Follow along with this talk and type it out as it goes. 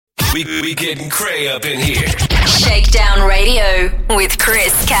We getting cray up in here. Shakedown Radio with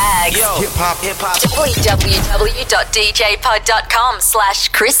Chris Caggs. Yo, hip hop.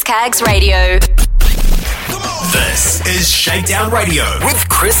 www.djpod.com/Chris Caggs Radio. This is Shakedown Radio with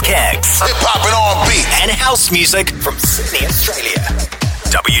Chris Caggs. Hip hop and RnB and house music from Sydney, Australia.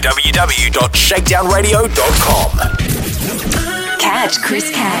 www.shakedownradio.com. Catch Chris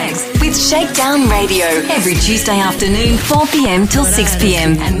Caggs with Shakedown Radio every Tuesday afternoon 4 p.m. till 6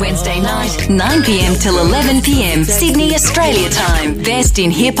 p.m. and Wednesday night 9 p.m. till 11 p.m. Sydney, Australia time. Best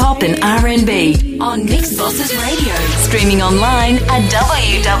in hip hop and R&B on Mixxbosses Radio. Streaming online at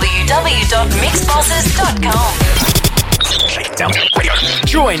www.mixxbosses.com. Shakedown Radio.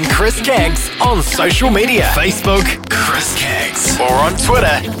 Join Chris Caggs on social media. Facebook, Chris Caggs. Or on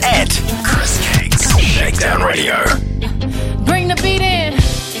Twitter, @Chris Caggs. Shakedown Radio. Bring the beat in.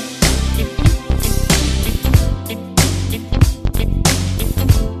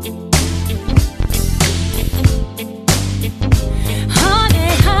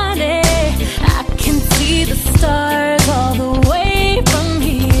 Honey, honey, I can see the stars all the way from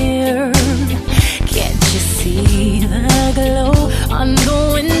here. Can't you see the glow on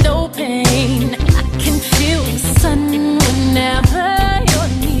the window pane? I can feel the sun whenever you're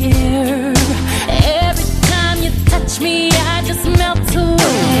near. Every time you touch me, I just melt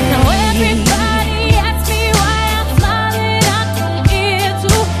away. Now everybody asks me why I'm smiling out from ear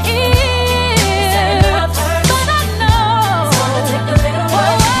to ear, but I know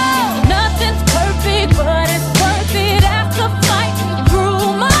nothing's perfect, but it's worth it after fighting through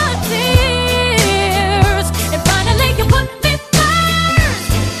my tears. And finally you put me first.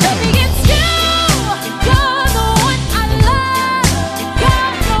 Baby, it's you. You're the one I love.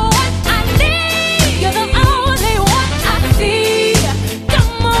 You're the one I need. You're the only one I see.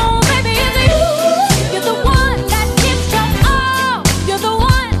 Come on, baby, it's you. You're the one that gives me all. You're the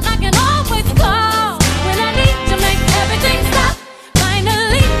one I can always call when I need to make everything stop.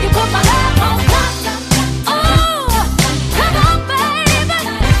 Finally, you put my love on top. Oh, come on, baby.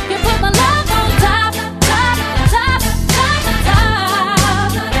 You put my love on top, top, top, top,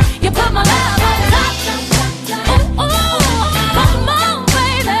 top. You put my love on top. Oh, come on,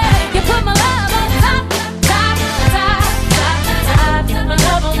 baby. You put my love on top, top, top, top, top. My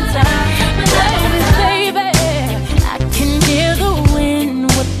love on top. Baby, I can hear the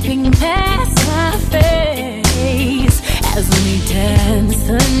wind whipping past my face as we dance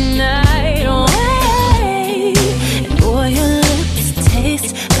the night away. And boy, your lips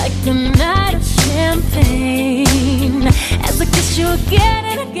taste like the night of champagne as I kiss you again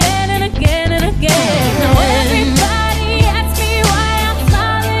and again and again and again. Now everybody asks me why I'm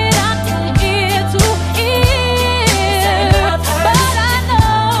smiling out from ear to ear, but I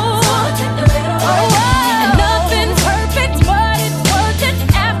know nothing's perfect, but it's worth it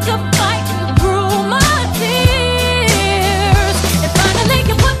after fighting through my tears. And finally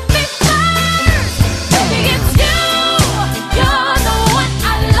you put me first. Baby, it's you. You're the one I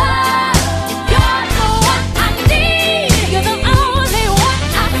love. You're the one I need. You're the only one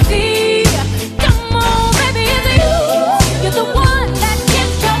I see. Come on,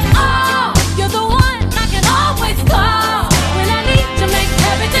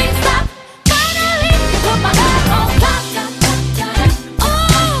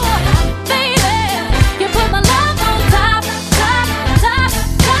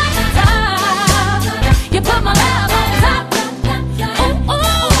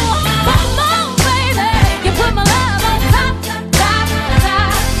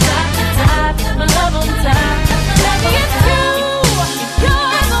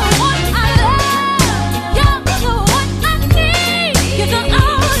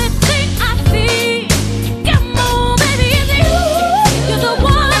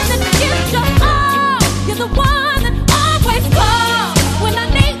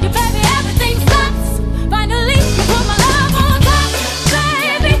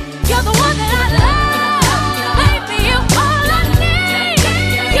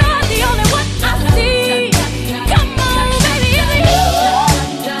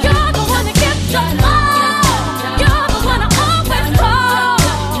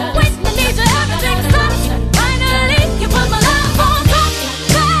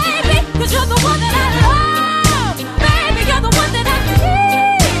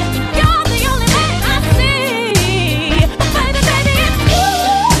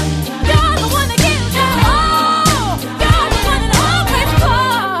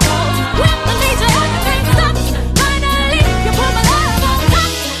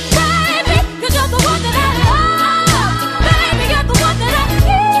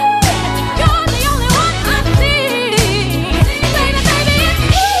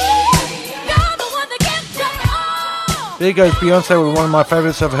 There goes Beyonce with one of my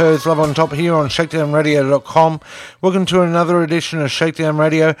favourites of hers, Love on Top, here on shakedownradio.com. Welcome to another edition of Shakedown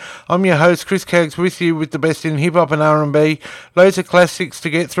Radio. I'm your host, Chris Caggs, with you with the best in hip-hop and R&B. Loads of classics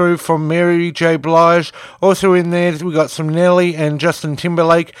to get through from Mary J. Blige. Also in there, we got some Nelly and Justin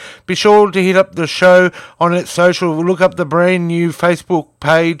Timberlake. Be sure to hit up the show on its social. Look up the brand new Facebook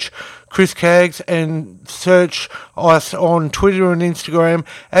page, Chris Caggs, and search us on Twitter and Instagram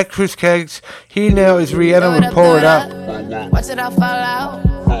at Chris Caggs. Here now is Rihanna with Pour It Up. Watch it all fall out.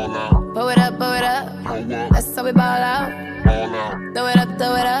 Pour it up, pour it up. That's how we ball out. Throw it up,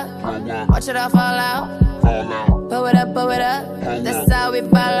 throw it up. Watch it all fall out. Pour it up, pour it up. That's how we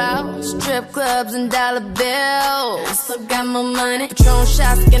ball out. Strip clubs and dollar bills. Still got more money. Patron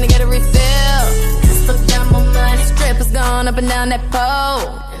shots, gonna get a refill. Still got more money. Strippers going up and down that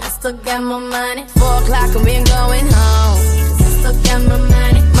pole. Still got more money. 4 o'clock and we ain't going home. Still got more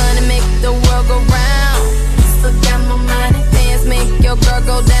money. Money make the world go round. Still got more money. Dance make your girl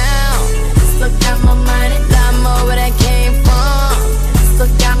go down. Still got more money. Lot more where that came from. Still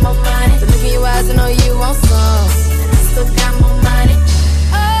got more money. So look in your eyes and know you want some. Still got more money.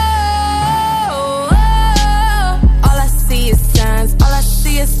 Oh, oh. All I see is signs. All I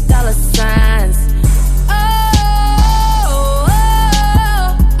see is dollar signs.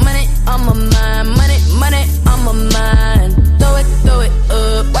 On my mind, money on my mind. Throw it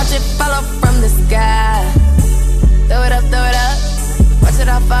up, watch it fall off from the sky. Throw it up, watch it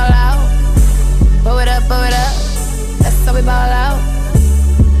all fall out. Pour it up, that's how we ball out.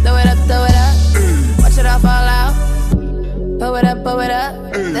 Throw it up, watch it all fall out. Pour it up,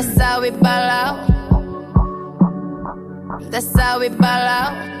 that's how we ball out. That's how we ball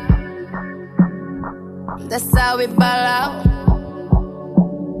out. That's how we ball out.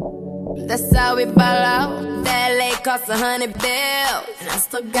 That's how we ball out. That LA cost $100 bills, and I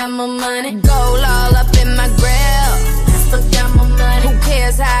still got more money. Gold all up in my grill, and I still got more money. Who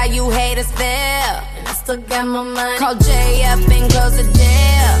cares how you haters feel? And I still got more money. Call Jay up and close the deal,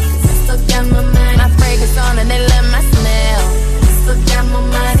 'cause I still got more money. My fragrance on and they love my smell. I still got more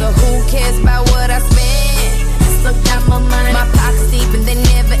money. So who cares about what I spend? I still got more money. My pockets deep and they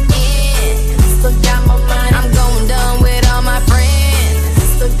never end. I still got more money. I'm going dumb with all my friends. I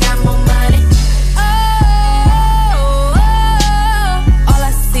still got more money. All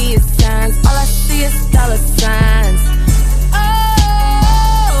I see is dollar signs.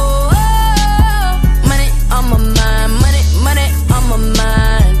 Oh, oh, money on my mind, money on my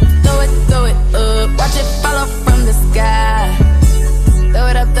mind. Throw it up, watch it fall off from the sky. Throw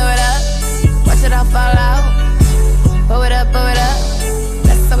it up, watch it all fall out. Pour it up,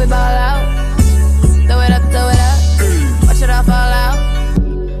 that's how we ball out. Throw it up, watch it all fall out.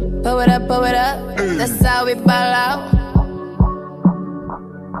 Pour it up, that's how we ball out.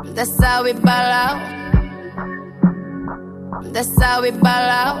 That's how we ball out. That's how we ball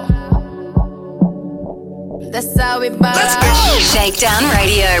out. That's how we ball out. Shakedown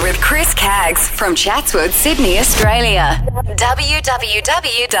Radio with Chris Caggs from Chatswood, Sydney, Australia.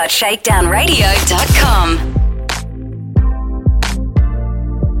 www.shakedownradio.com.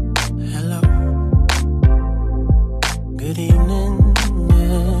 Hello. Good evening.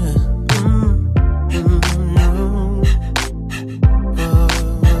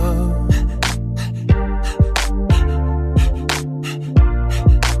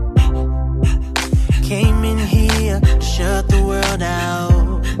 Shut the world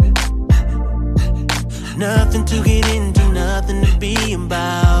out. Nothing to get into, nothing to be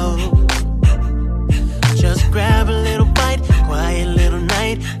about. Just grab a little bite, quiet little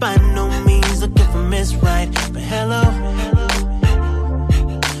night. By no means looking for Miss Right, but hello,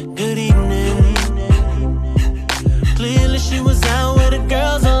 good evening. Clearly she was out with the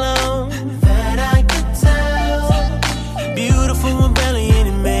girls alone. That I could tell. Beautiful with barely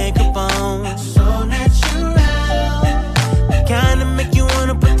any makeup on. So natural. Kinda make you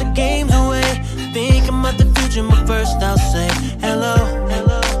wanna put the games away. Think about the future, but first I'll say hello,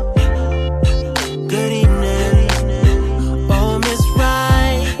 hello. Good evening. Oh, Miss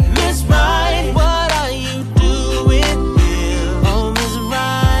Right, Miss Right, what are you doing here? Oh, Miss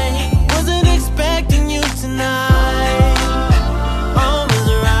Right, wasn't expecting you tonight. Oh, Miss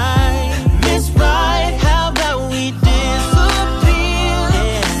Right, how about we disappear?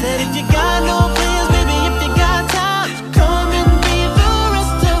 Yeah. Said if you got no plans, baby, if you got time, come and be the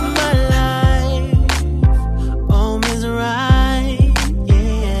rest of my life. Oh, Miss Right,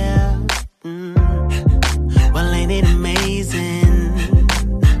 yeah. Well, ain't it amazing?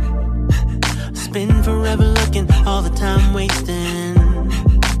 Spend forever looking, all the time wasting.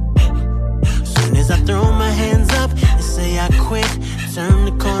 Soon as I throw my hands up and say I quit, turn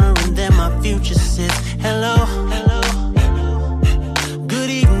the corner and then my future sits. Hello, hello.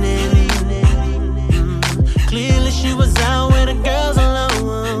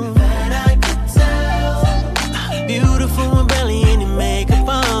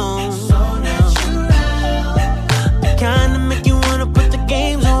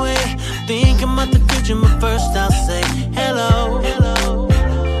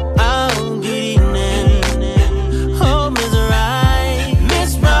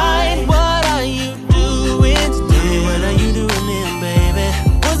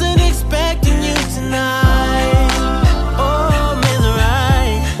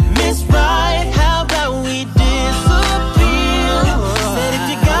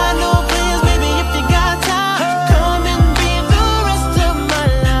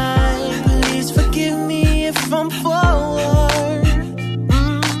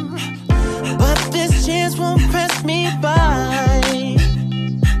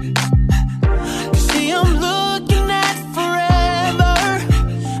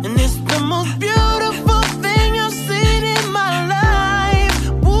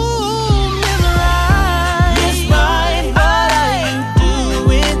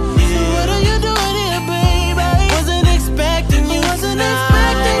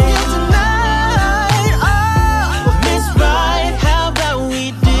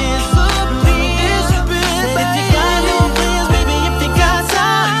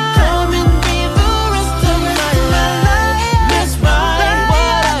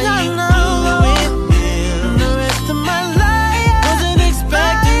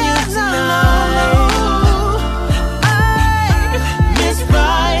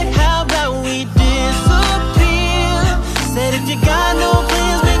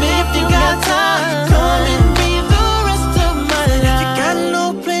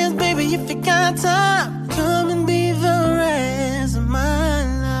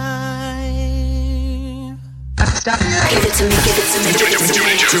 Give it to me, give it to me, give it to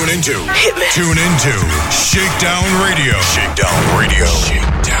me. Tune into Shakedown Radio. Shakedown Radio.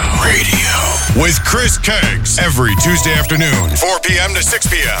 Shakedown Radio. With Chris Keggs every Tuesday afternoon, 4 p.m. to 6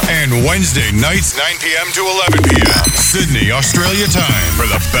 p.m. and Wednesday nights, 9 p.m. to 11 p.m. Sydney, Australia time for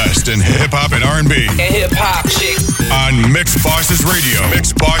the best in hip-hop and R&B. And hip-hop shit. On Mixxbosses Radio.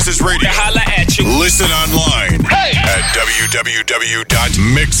 Mixxbosses Radio. Holla at you. Listen online at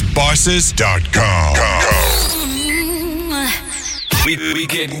www.mixxbosses.com. We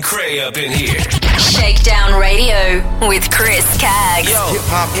getting cray up in here. Shakedown Radio with Chris Kaggs. Yo,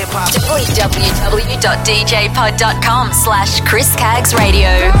 hip-hop. www.djpod.com/Chris Kaggs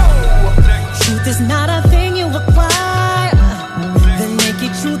Radio. Truth is not a thing you acquire. The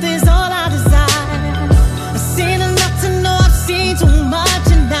naked truth is all I desire. I've seen enough to know I've seen too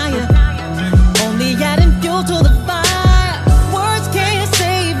much, and now you're only adding fuel to the fire. Words can't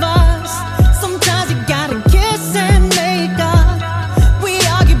save us. Sometimes you gotta kiss and make up. We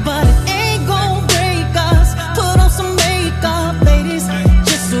argue, but it ain't gon' break us. Put on some makeup, ladies,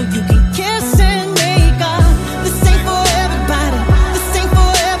 just so you can kiss and make up. This ain't for everybody. This ain't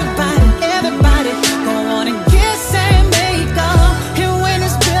for everybody. Everybody go on and kiss and make up. And when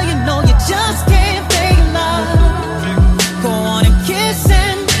it's real, you know you just can't fake love. Go on and kiss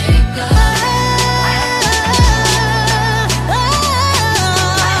and make up.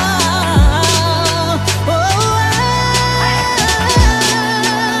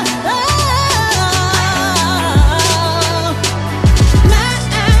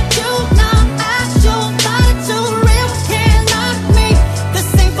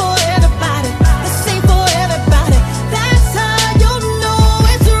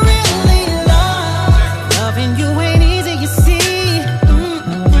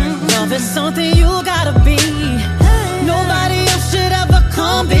 Something you gotta be. Nobody else should ever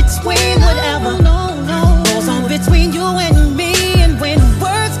come between whatever goes on between you and me. And when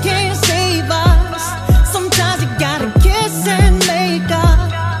words can't save us, sometimes you gotta kiss and make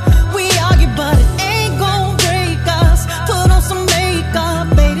up. We argue, but it ain't gon' break us. Put on some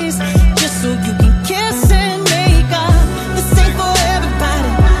makeup, ladies, just so you can kiss and make up. This ain't for everybody.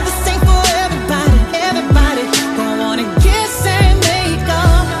 This ain't for everybody. Everybody go on and kiss and make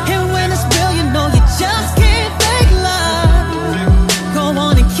up. And when it's real, you know you just can't fake love. Go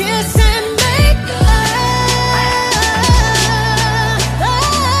on and kiss and make up.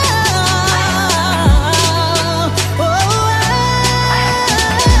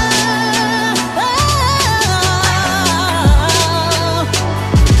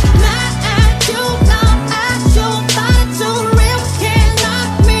 Not at you, not at you, body too real, can't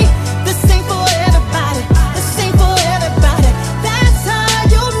knock me. This ain't for everybody. This ain't for everybody. That's how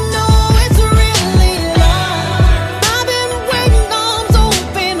you know it's really love. I've been waiting, arms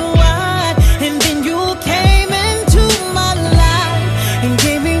open wide, and then you came into my life and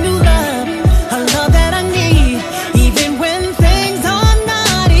gave me new love, a love that I need, even when things are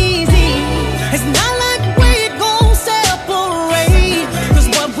not easy. It's not like we're gon' separate, 'cause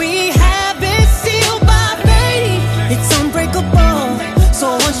what we have is sealed by fate. It's unbreakable, so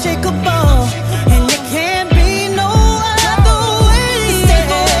unshakable, and it can't be no other way. This ain't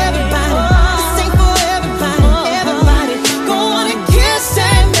for everybody. This ain't for everybody. Everybody go on and kiss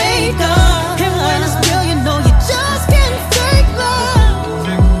and make up. And when it's real, you know you just can't fake love.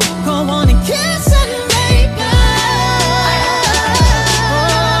 Go on and kiss and make up.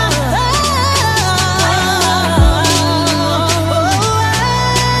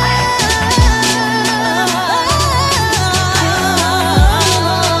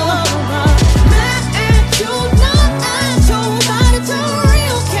 Not at you, not at you, body too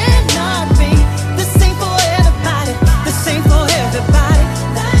real, can't knock me. This ain't for everybody. This ain't for everybody.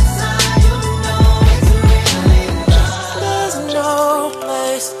 That's how you know it's really love. There's no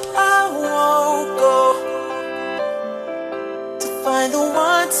place I won't go to find the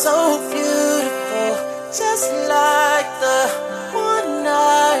one so beautiful, just like the one I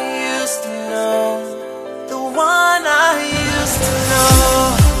used to know. The one I used to know.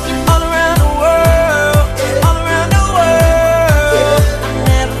 All around the world, all around the world. I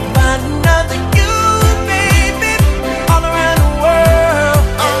never find another you, baby. All around the world,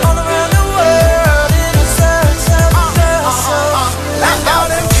 all around the world. In a search of a girl so I've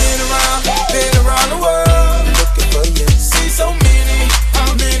been around the world, looking for you. See so many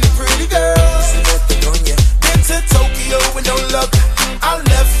pretty girls. Been to Tokyo with no luck. I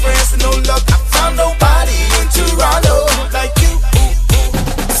left France with no luck. I found nobody in Toronto like you.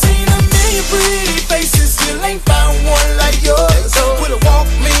 Seen a million pretty faces, still ain't found one like yours. With a walk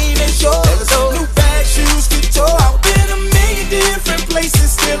mean as yours. New bag, shoes, guitar. I've been a million different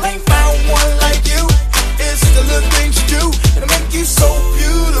places, still ain't found one like you. It's the look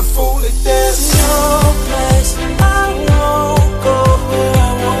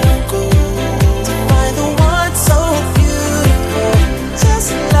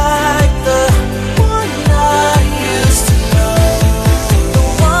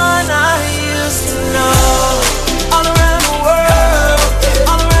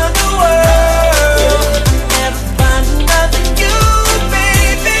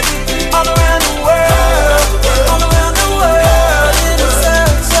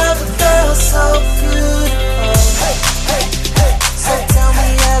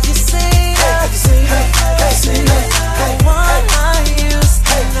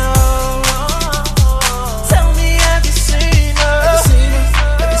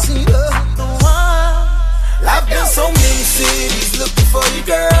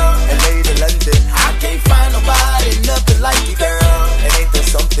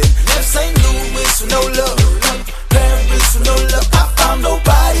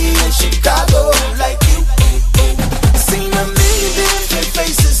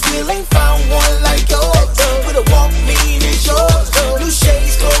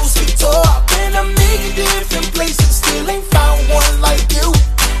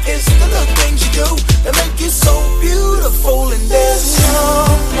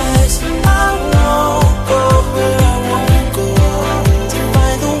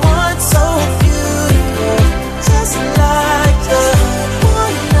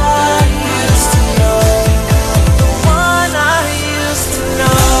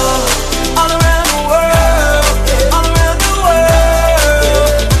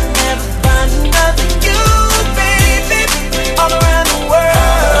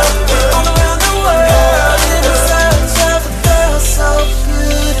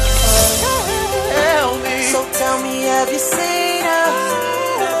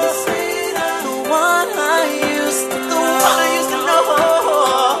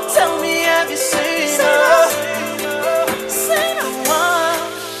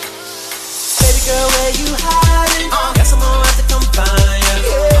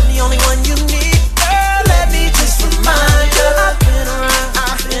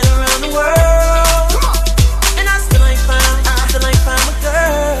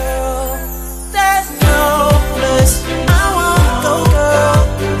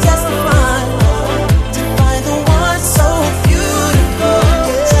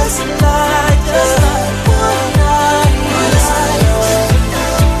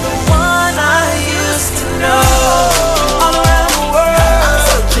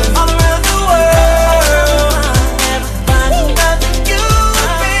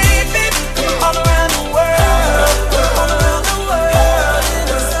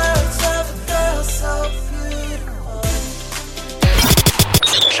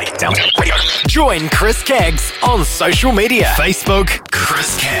Shakedown Radio. Join Chris Keggs on social media. Facebook,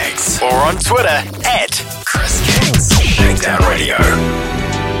 Chris Keggs. Or on Twitter, @Chris Keggs. Shakedown Radio.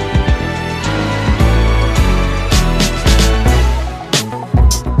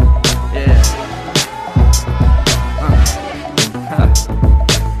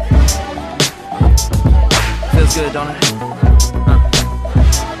 Feels good, don't it?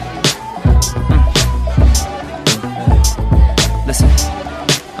 Listen.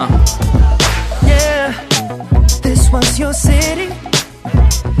 Yeah, this was your city.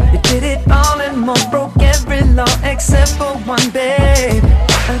 You did it all and more, broke every law except for one, babe.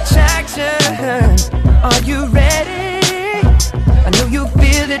 Attraction, are you ready? I know you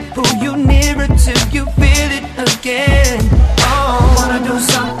feel it, pull you nearer till you feel it again. Oh, wanna do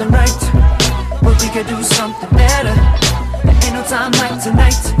something right, but we could do something better. There ain't no time like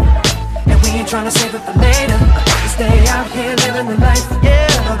tonight, and we ain't tryna save it for later. We stay out here living the life, yeah.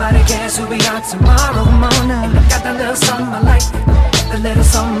 Nobody cares who we are tomorrow. Come on now, and I got that little something I like, the little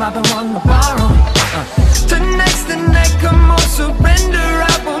something I've been wanting to borrow. Tonight's the night, come on, surrender.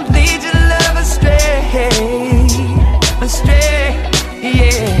 I won't lead your love astray, astray,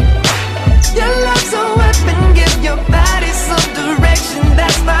 yeah. Your love's a weapon, give your body some direction.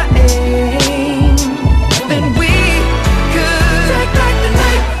 That's my aim. Then we could take back the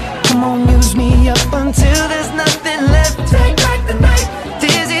night. Come on, use me up until there's nothing left. Take back the night.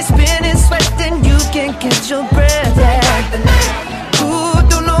 Dizzy, spinning, sweating, you can't catch your breath. Take back the night. Ooh,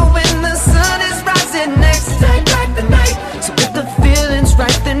 don't know when the sun is rising next. Take back the night. So if the feeling's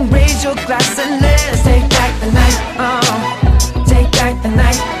right, then raise your glass and let's take back the night. Take back the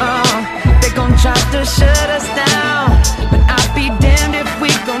night. They gon' try to shut us down, but I'll be damned if we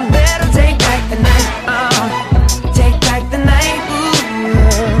gon' let them take back the night. Take back the night. Ooh,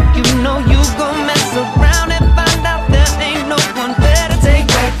 you know you gon' mess around and find out there ain't no one better. Take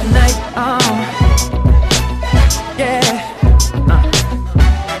back the night. Yeah.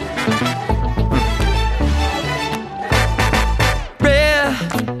 Real,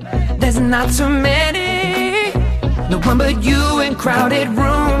 there's not too many. No one but you in crowded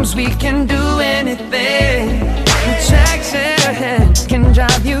rooms. We can do anything. Attraction can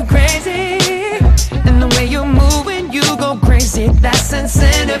drive you crazy, and the way you move when you go crazy, that's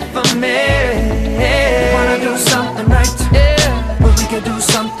incentive for me. Wanna do something right, yeah, but we could do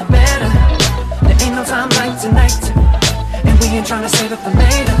something better. There ain't no time like tonight, and we ain't tryna save it for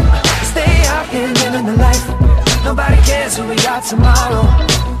later. Stay out here living the life. Nobody cares who we are tomorrow.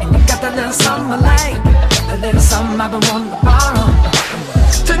 And you got that little something I like, a little something I've been wanting to borrow.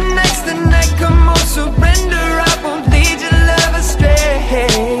 Tonight's the night, come on, surrender. I won't lead your love astray,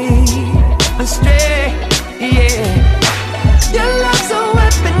 astray, yeah. Your love's a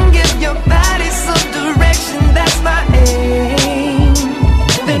weapon, give your body some direction. That's my aim.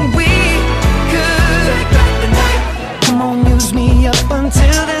 Then we could take back the night. Come on, use me up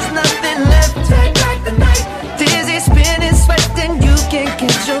until there's nothing left. Take back the night. Dizzy, spinning, sweating, you can't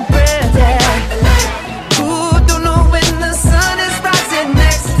catch your breath. Take back the night. Ooh, don't know when the sun is rising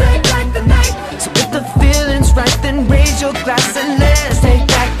next. Take back the night. So if the feeling's right, then raise your glass and let's take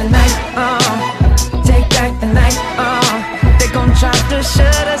back the night. Take back the night. They gon' try to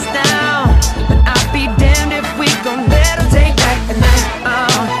shut us down, but I'll be damned if we gon' let them take back the night.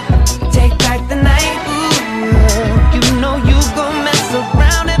 Take back the night. Ooh, you know you gon' mess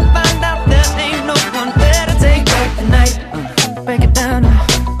around and find out there ain't no one better. Take back the night. Break it down.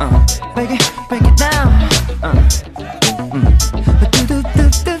 Break it down.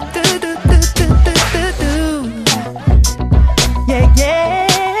 Yeah, yeah.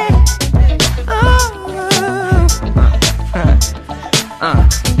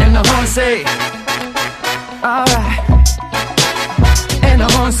 And the horn say, alright. And the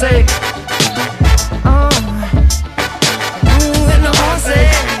horn say, and the horn say,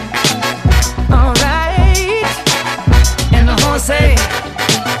 alright. And the horn say,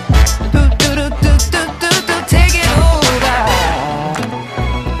 take it over.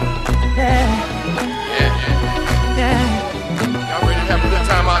 Yeah. Y'all ready to have a good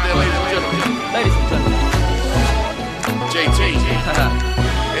time out there, ladies and gentlemen? Ladies and gentlemen. JT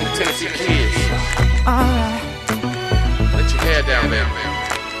and the Tennessee Kids. Alright. Let your hair down, man.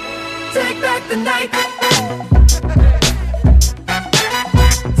 Take back the night.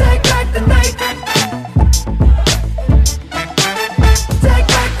 Take back the night. Take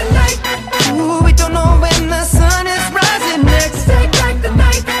back the night. Ooh, we don't know when the sun is rising next. Take back the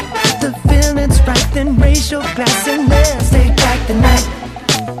night. If the feeling's right, then raise your glass and let's take back the night.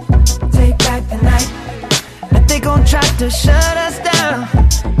 Take back the night. But they gon' try to shut us down.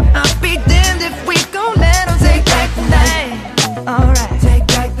 I'll be damned if we gon' let them take back the night. Alright, take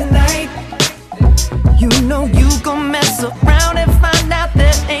back the night.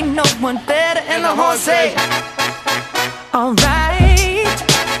 horn say, alright.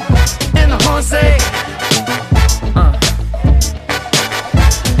 And the horn say,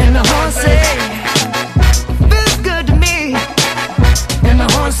 and the horn say, feels good to me. And the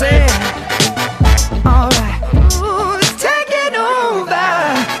horn say, alright. Ooh, it's taking over.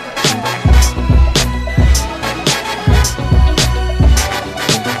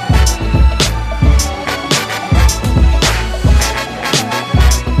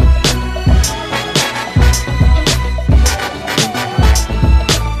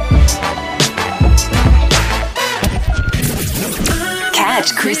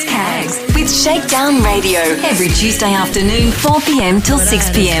 Catch Chris Caggs with Shakedown Radio every Tuesday afternoon 4 p.m. till 6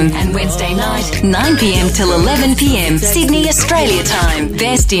 p.m. and Wednesday night 9 p.m. till 11 p.m. Sydney, Australia time.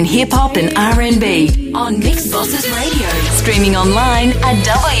 Best in hip hop and R&B on Mixxbosses Radio. Streaming online at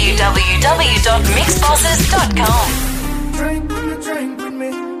www.mixxbosses.com. Drink with me, drink with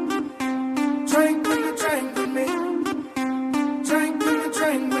me. Drink with me, drink with me. Drink with me,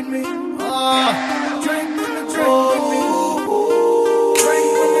 drink with me. Drink with me, drink with me. Drink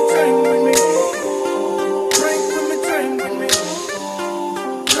with me, drink with me. Drink with me, drink with me.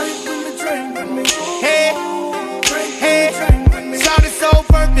 Drink with me, drink with me. Hey, Drink hey, drink with me. shout it so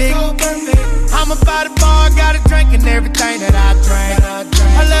perfect. So perfect. I'm about the bar, got a drink and everything that I drank. I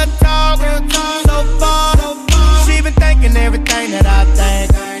love talk, so far. She been thinking everything that I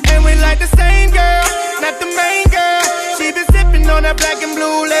think. And we like the same girl, not the main girl. She been sipping on that black and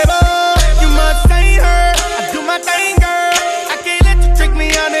blue label. You must say her, I do my thing, girl. I can't let you trick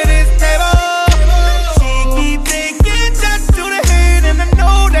me under this table. She keep taking shots to the head, and I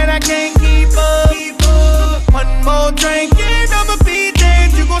know that I can't keep up. One more drink and I'ma be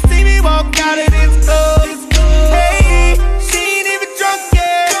dead. You gon' see me walk out of this club. Hey, she ain't even drunk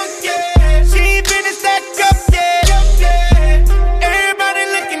yet. She ain't finished that cup yet. Everybody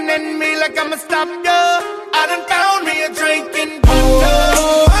looking at me like I'ma stop ya. I done found me a drinking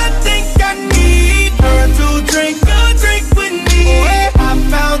partner. I think I need her to drink a drink with me. I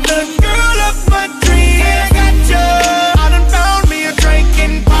found the girl of my dreams. I got ya. I done found me a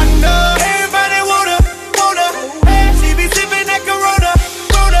drinking partner. Everybody wanna, hey, she be sipping that Corona,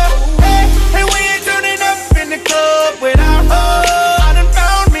 hey, and we ain't turning up in the club without her. I done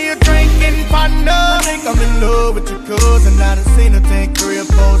found me a drinking partner. I think I'm in love with your cousin. I done seen her take 3 or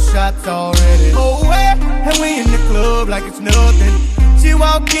 4 shots already. Oh, hey, and we in the club like it's nothing. She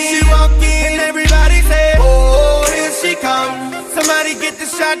walk in, and everybody say, oh, here she comes. Somebody get the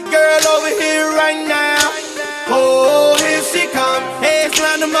shot girl over here right now. Oh, here she comes. Hey,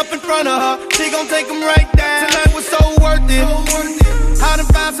 line them up in front of her. She gon' take them right down. Tonight was so worth it. I done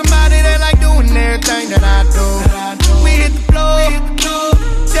found somebody that like doing everything that I do. We hit the floor,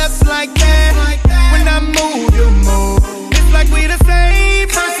 just like that. When I move, you move. It's like we the same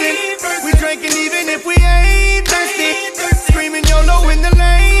person. We drinking even if we ain't thirsty. Screaming YOLO in the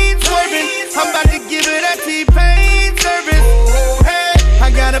lane, swerving. I'm about to give her that T-Pain service. Hey,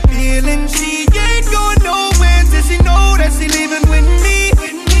 I got a feeling she ain't going nowhere till she know that she leaving with me.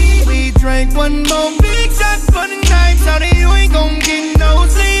 We drank one more big shot for the night. Shawty, you ain't gon' get no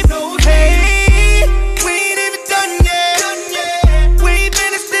sleep. Hey, we ain't even done yet. We ain't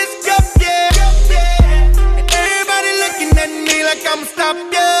finished this cup yet. And everybody looking at me like I'ma stop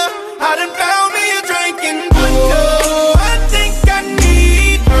ya. I done found me a drinking partner. I think I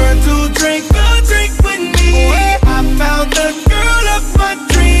need her to drink a drink with me. I found the girl of my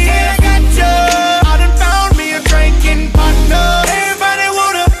dreams. I got ya. I done found me a drinking partner. Everybody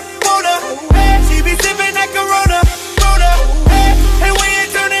wanna, hey, she be sipping that Corona, hey, and we ain't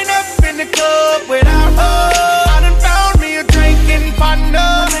turning up in the club without her. I done found me a drinking partner.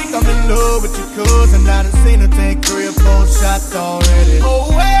 I think I'm in love with your cousin. I done seen her take 3 or 4 shots already. Oh,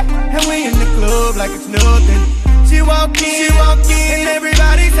 hey, and we in the club like it's nothing. She walk in, and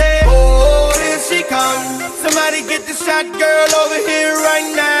everybody say, oh, here she comes. Somebody get the shot girl over here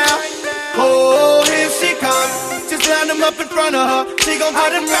right now. Oh, here she comes. Just line them up in front of her. She gon'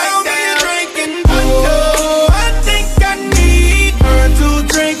 put them right down. Drinking oh, I think I need her to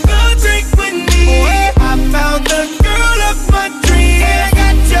drink a drink with me. I found the girl of my dreams. I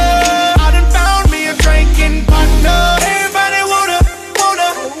got ya. I done found me a drinking partner. Everybody wanna,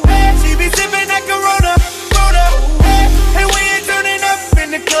 hey, she be sipping that Corona, hey, and we ain't turning up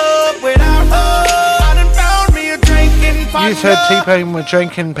in the club without her. I done found me a drinking partner. You just heard T-Pain with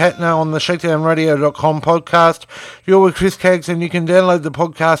Jenkins Patna on the shakedownradio.com podcast. You're with Chris Caggs, and you can download the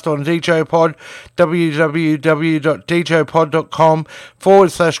podcast on DJ Pod,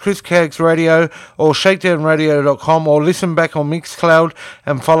 www.djpod.com/Chris Caggs Radio or shakedownradio.com, or listen back on Mixcloud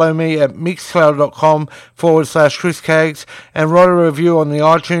and follow me at mixcloud.com/Chris Caggs, and write a review on the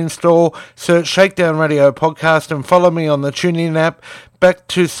iTunes store. Search Shakedown Radio Podcast and follow me on the TuneIn app. Back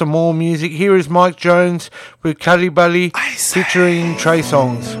to some more music. Here is Mike Jones with Cuddy Buddy featuring Trey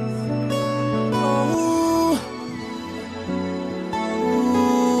Songs.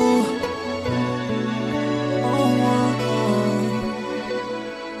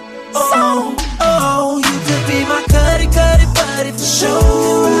 Oh, you could be my cuddy buddy for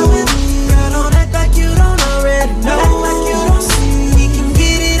sure. Girl, don't act like you don't already know. Like you don't see. We can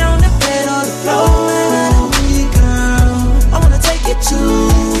get it on the bed or the floor. Girl, I wanna take it to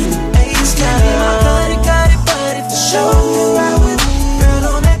H-Town. Be my cuddy buddy for sure. Girl,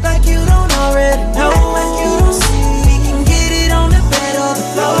 don't act like you don't already know. Like you don't see. We can get it on the bed or the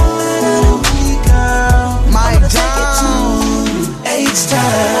floor. Girl, I wanna take it to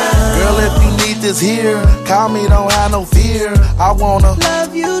H-Town. Girl, if you need this here, call me, don't have no fear. I wanna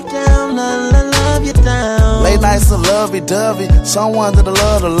love you down, love you down. late nights so lovey-dovey, someone that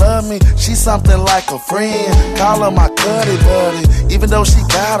love me. She's something like a friend, call her my cuddy buddy. Even though she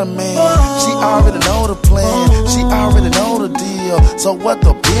got a man, she already know the plan. She already know the deal, so what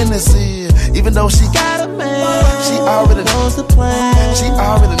the business is. Even though she got a man, she already knows the plan. She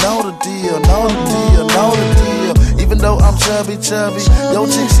already know the deal, know the deal, know the deal. Even though I'm chubby, yo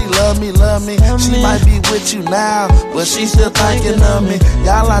chick, she love me. She might be with you now, but she still thinking of me.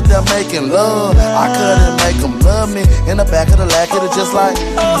 Y'all out there making love, I couldn't make them love me. In the back of the lack, it just like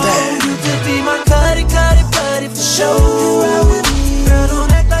that. You could be my cuddy buddy for sure. Girl,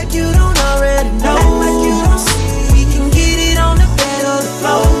 don't act like you don't already know. Like you don't see. We can get it on the bed or the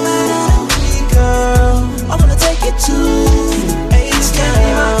floor. Girl, I wanna take it to H-Town.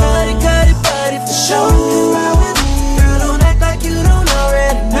 Be my cuddy buddy for sure. Girl, don't act like you don't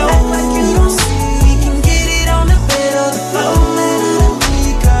already know. Like you don't see. We can get it on the bed or the floor.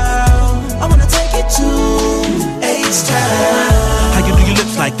 Girl, I wanna take it to H-Town. How you do your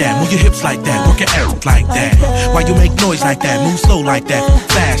lips like that, move your hips like that, work your out like that. Why you make noise like that, move slow like that,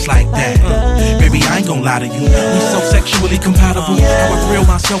 fast like that. Baby, I ain't gon' lie to you, we so sexually compatible. How I thrill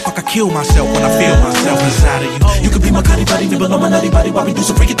myself, I could kill myself when I feel myself inside of you. You could be my cuddy buddy, nibble on my nutty body while we do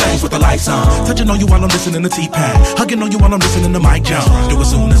some freaky things with the lights on. Touching on you while I'm listening to T-Pad, hugging on you while I'm listening to Mike Jones. Do it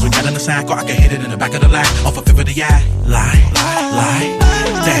soon as we get in the sack, or I can hit it in the back of the lag, off a fifth of the eye. Lie,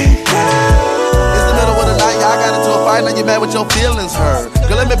 that. It's the middle of the night, y'all got into a fight, now you mad with your feelings hurt.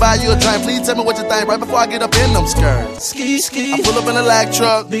 Girl, let me buy you a drink, please tell me what you think right before I get up in them skirts. Ski. I pull up in a lag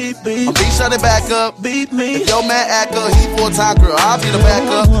truck, Beep. I'm beat shut it back up. Beat me. If your man act up, he full-time girl, I'll be the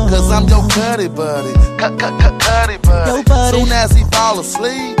backup. Cause I'm your cuddy buddy, cuddy buddy. Soon as he fall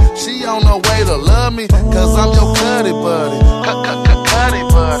asleep, she on her way to love me. Cause I'm your cuddy buddy, cuddy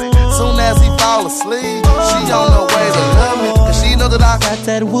buddy. Soon as he fall asleep, she on her way to love me. Cause she know that I got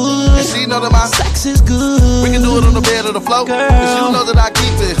that wood, and she know that my sex is good. We can do it on the bed or the floor. Girl, cause you know that I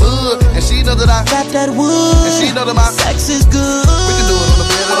keep it hood, and she know that I got that wood, and she know that my sex is good. We can do it on the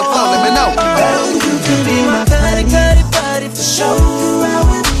bed or the floor. Let me know. You can be my cuddy buddy for sure.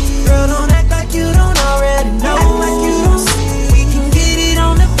 Girl, don't act like you don't already know. Like you don't see. We can get it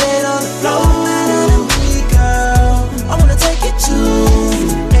on the bed or the floor. Girl, I wanna take it to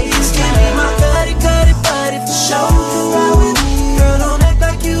H-Town. Be my cuddy buddy for sure. Girl, don't act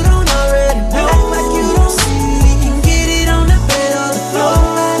like you don't already know. Like you don't see. We can get it on the bed or the floor.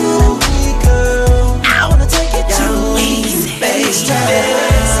 Girl, I wanna take it to H-Town.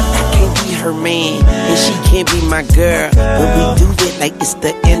 Her man, and she can't be my girl. But we do it like it's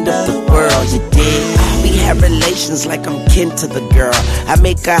the end of the world, you dig? We have relations like I'm kin to the girl. I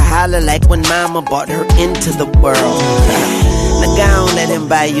make her holler like when mama brought her into the world. Now go on, let him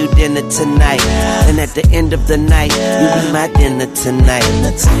buy you dinner tonight. And at the end of the night, you be my dinner tonight.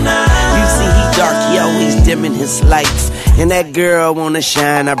 You see he dark, he always dimming his lights. And that girl wanna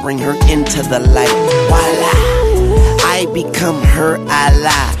shine, I bring her into the light. Voila, I become her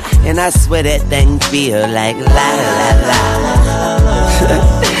Allah. And I swear that thing feel like la la la.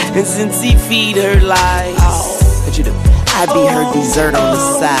 And since he feed her lies, what you do? I be her dessert on the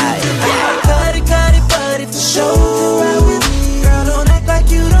side. Cuddy buddy for sure. Girl, don't act like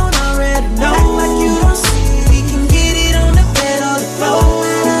you don't already know. Like you don't see. We can get it on the bed or the floor.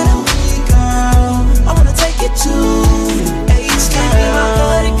 Girl, I wanna take it to H-Town. Be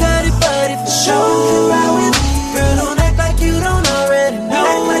my cuddy buddy for sure. Girl, don't act like you don't already know.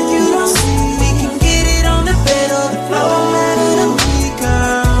 Like you don't see. We can get it on the bed or the floor.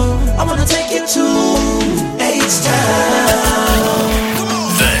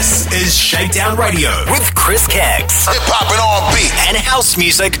 Shakedown Radio with Chris Keggs. Hip hop and R&B. And house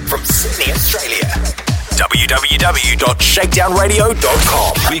music from Sydney, Australia.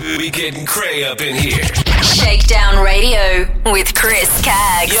 www.shakedownradio.com. We getting cray up in here. Shakedown Radio with Chris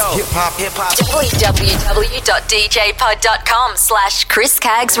Kaggs. Yo, hip hop. www.djpod.com/Chris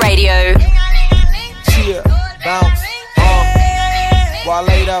Kaggs Radio. Yeah, bounce,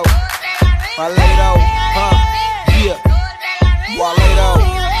 Waledo, yeah,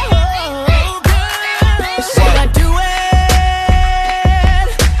 Waledo. Should I do it?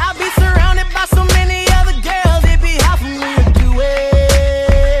 I'll be surrounded by so many other girls, it'd be hard for me to do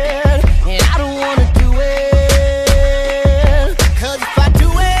it. And I don't wanna do it, 'cause if I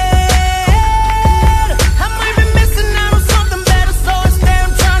do it, I might be missing out on something better. So instead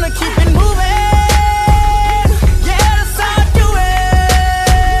I'm trying to keep it moving. Yeah, that's how I do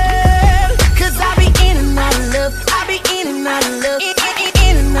it, 'cause I be in and out of love. I be in and out of love.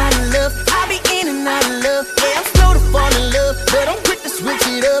 In and out of love. I be in and out of love. Yeah, I'm slow to fall in love, but I'm quick to switch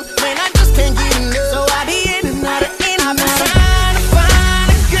it up. Man, I just can't get enough. So I be in and out of I've been trying to find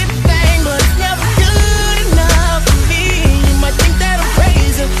a good thing, but it's never good enough for me. You might think that I'm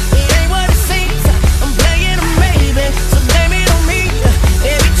crazy. It ain't what it seems. I'm playing a maybe, so blame it on me.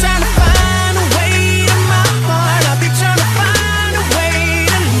 They be trying to find a way to my heart. I be trying to find a way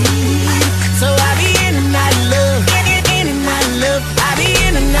to leave. So I be in and out of love. In and out of love. I be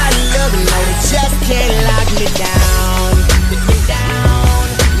in and out of love, and no, they just can't lock me down. Down,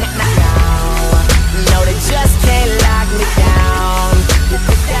 down. No, they just can't lock me down.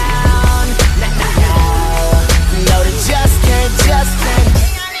 Down, down. No, they just can't.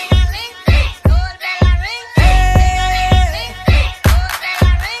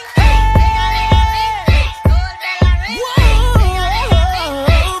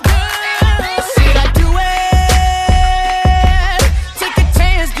 Should I do it? Take a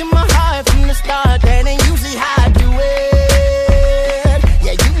chance, give my heart from the start. That ain't usually how I do it.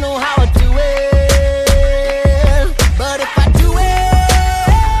 Yeah, you know how I do it. But if I do it,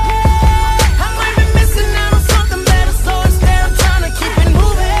 I might be missing out on something better. So instead I'm trying to keep it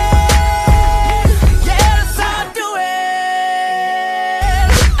moving. Yeah, that's how I do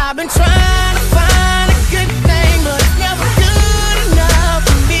it. I've been trying to find a good thing, but it's never good enough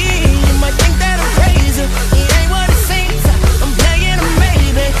for me. You might think that I'm crazy. It ain't what it seems. I'm playing a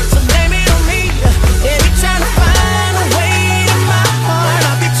maybe, so blame it on me. They be trying to find a way to my heart. I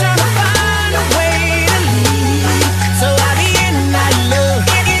be trying to find a way to leave. So I be in and out of love.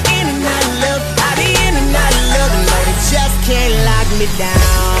 In and out of love. I be in and out of love, and no, they just can't lock me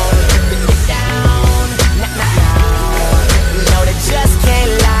down. Down, down. No, they just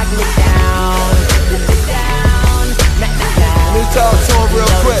can't lock me down. Down, down. Let me talk to him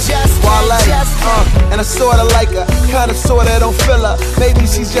real quick. Wale, and I sorta like her, kinda sorta don't feel her. Maybe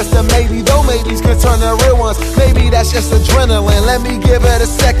she's just a maybe, though maybes could turn to real ones. Maybe that's just adrenaline. Let me give it a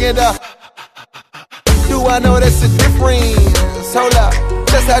second. Do I know that's a difference? Hold up,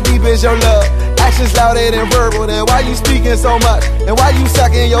 just how deep is your love? Actions louder than verbal. Then why you speaking so much? And why you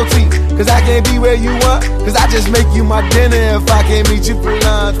sucking your teeth? 'Cause I can't be where you want. 'Cause I just make you my dinner if I can't meet you for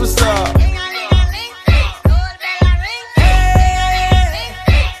lunch. What's up?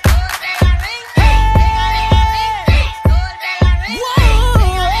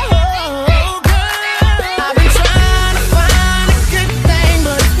 I've been trying to find a good thing,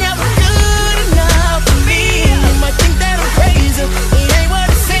 but it's never good enough for me. You might think that I'm crazy. It ain't what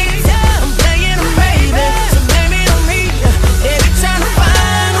it seems. I'm playing a maybe, so blame it on me. They be trying to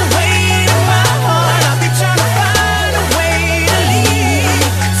find a way to my heart. I be trying to find a way to leave.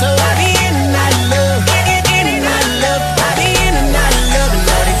 So I be in and out of love. In and out of love. I be in and out of love, and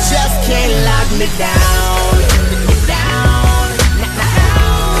no, they just can't lock me down. Down,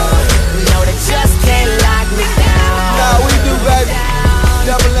 down. No, they just can't lock me down. Nah, we do, baby.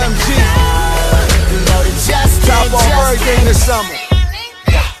 Double MG. No, they just Top can't. off everything this summer.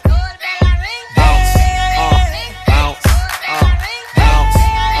 Bounce, bounce, bounce,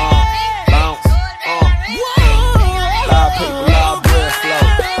 bounce, Live paper, live bread flow.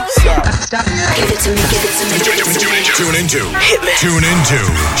 What's up? Give it to me, give it to me. Tune into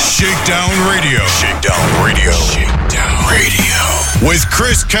Shakedown Radio. Shakedown Radio. Shakedown Radio. With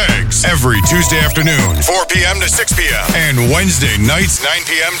Chris Keggs every Tuesday afternoon, 4 p.m. to 6 p.m. and Wednesday nights, 9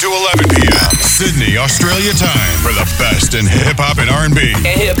 p.m. to 11 p.m. Sydney, Australia time for the best in hip hop and R&B. And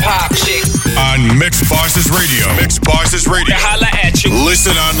hip hop shit. On Mixxbosses Radio. Mixxbosses Radio. Holla at you.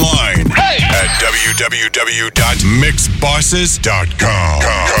 Listen online at www.mixxbosses.com.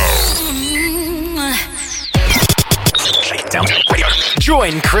 Shakedown Radio.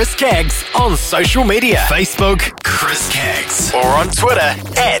 Join Chris Keggs on social media. Facebook, Chris Keggs. Or on Twitter,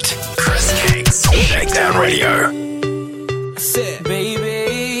 @Chris Keggs. Shakedown Radio. Said,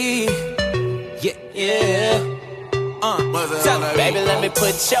 baby, yeah. Baby, let me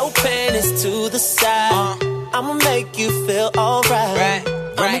put your panties to the side. I'ma make you feel alright.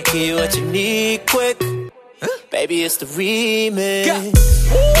 I'ma give you what you need quick. Baby, it's the remix. Baby,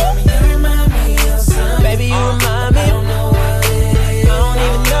 you remind me of something. Baby, you remind me. I don't know what it is. I don't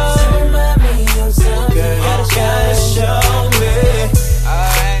even know. You remind me of something. Girl, you gotta show me.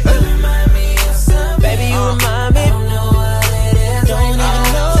 Alright. You remind me of something. Baby, you remind me. I don't know what it is. Don't even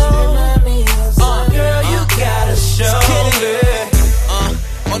know. You remind me of something. Girl, you gotta show me.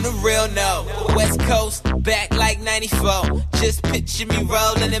 On the real note, West Coast, back like 94. Just picture me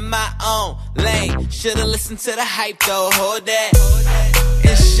rolling in my own lane. Should've listened to the hype though, hold that.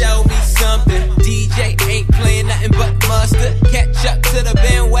 And show me something. DJ ain't playing nothing but mustard. Catch up to the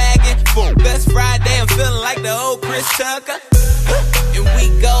bandwagon. Boom, best Friday, I'm feeling like the old Chris Tucker. And we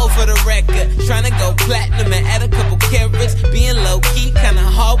go for the record. Tryna go platinum and add a couple carats. Being low-key, kinda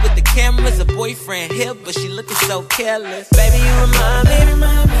hard with the cameras. A boyfriend here, but she looking so careless. Baby, you remind me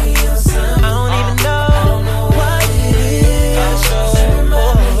of something. I don't even know what it is. Gotta show me.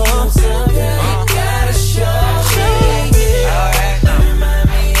 You gotta show me. Alright. You remind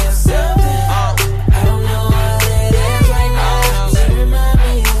me of something. I don't know what it is right now. You remind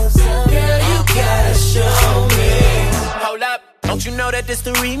me of something. Girl, you gotta show me. Hold up. Don't you know that this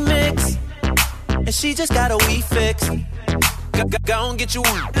the remix? And she just got a wee fix. Go and get you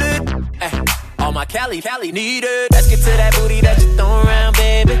lit. All my Cali needed. Let's get to that booty that you throw around,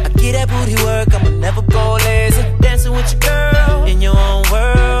 baby. I get that booty work, I'ma never go lazy. Dancing with your girl in your own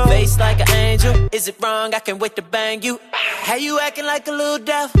world. Face like an angel. Is it wrong? I can't wait to bang you. How you acting like a little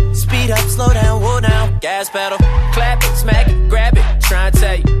deaf? Speed up, slow down, whoa down. Gas pedal, clap it, smack it, grab it. Try and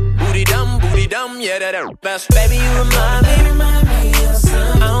tell you, booty dumb, yeah, that best. Baby, you remind me of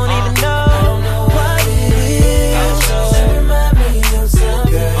something. I don't even know what it is. You remind me of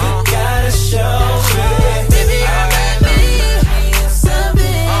something. Girl, you gotta show me. Baby, you remind me of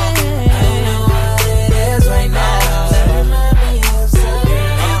something. I don't know what it is right now. You remind me of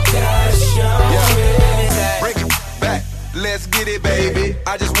something. You gotta show me. Break it back, let's get it, baby.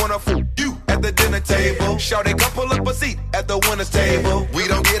 I just wanna fool you at the dinner table. Shawty, come pull up a seat at the winner's table. We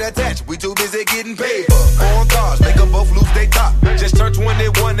don't get attached, we too busy getting paper. Foreign cars, make them both lose they top. Just turned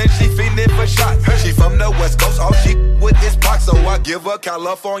 21 and she feeling for shots. She from the West Coast, all she with is Pac, so I give her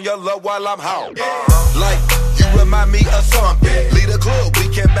California love while I'm hot. Like, you remind me of something. Lead a club, we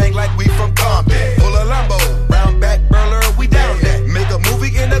can bang like we from Compton. Pull a Lambo, round back, burler, we down that. Make a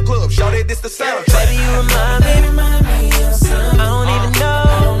movie in the club, shawty, this the soundtrack. Baby, you remind me of something. I don't even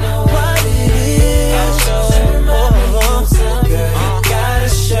know what it is. You remind me of something. Girl, you gotta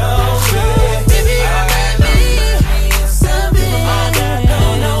show me. Baby, you remind me of something. I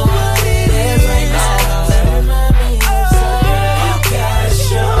don't know what it is right now. You remind me of something. You gotta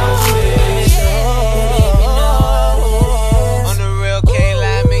show me. Baby, know. On the real, can't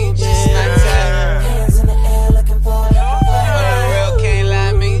lie, me just my type. Hands in the air looking for it. On the real, can't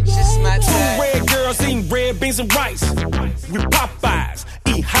lie, me just my Two type. red girls eating red beans and rice with Popeyes,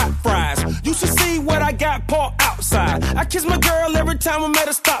 eat hot fries. You should see what I got parked outside. I kiss my girl every time I'm at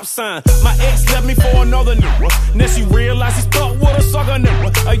a stop sign. My ex left me for another nigga. Now she realized he stuck with a sucker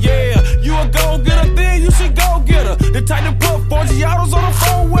nigga. Yeah, you a go-getter, then you should go get her. The type to put 40 autos on a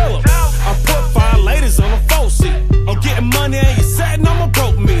four-wheeler. I put 5 ladies on a 4-seat. I'm getting money and you satin, I'm a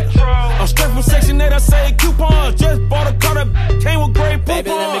broke meter. I'm straight from Section 8, I say coupons. Just bought a car that came with great poupons.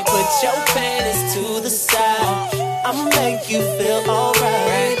 Baby, let me put your panties to the side. I'ma make you feel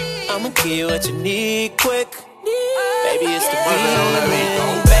alright. I'ma give you what you need quick. Baby, it's the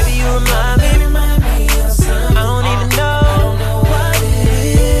remix. Baby, you remind me of something. I don't even know what it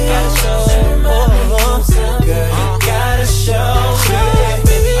is. Gotta show me. Girl, you gotta show me.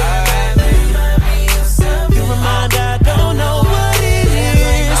 Baby, you remind me of something. You remind I don't know what it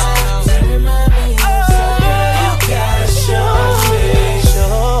is. You remind me of something. You gotta show me.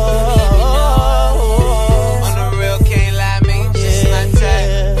 On the real, can't lie, me just my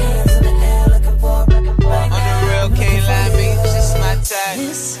type. On the real, can't lie, me just my type.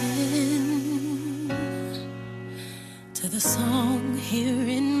 Listen to the song here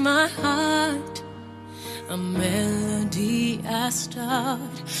in my heart, a melody I start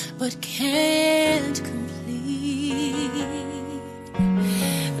but can't complete.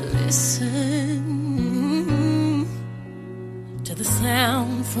 Listen to the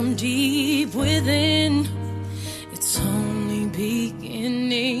sound from deep within. It's only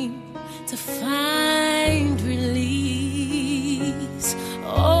beginning to find relief.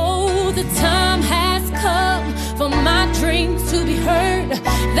 the time has come for my dreams to be heard.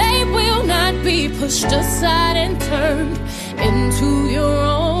 They will not be pushed aside and turned into your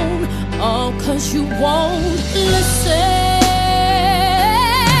own, all 'cause you won't listen.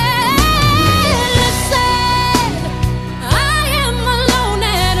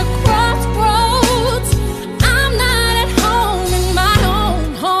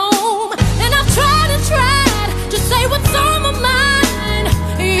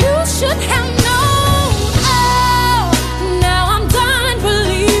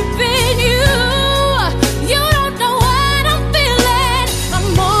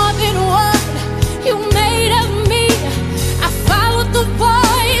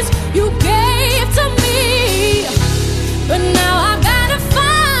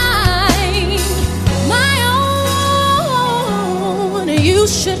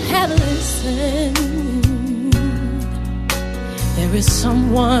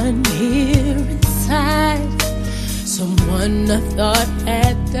 Someone here inside, someone I thought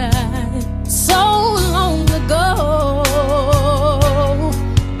had died so long ago.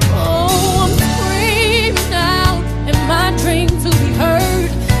 Oh, I'm screaming out in my dreams to be heard.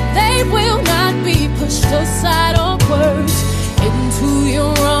 They will not be pushed aside or words into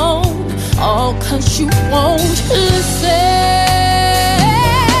your own, all 'cause you won't listen.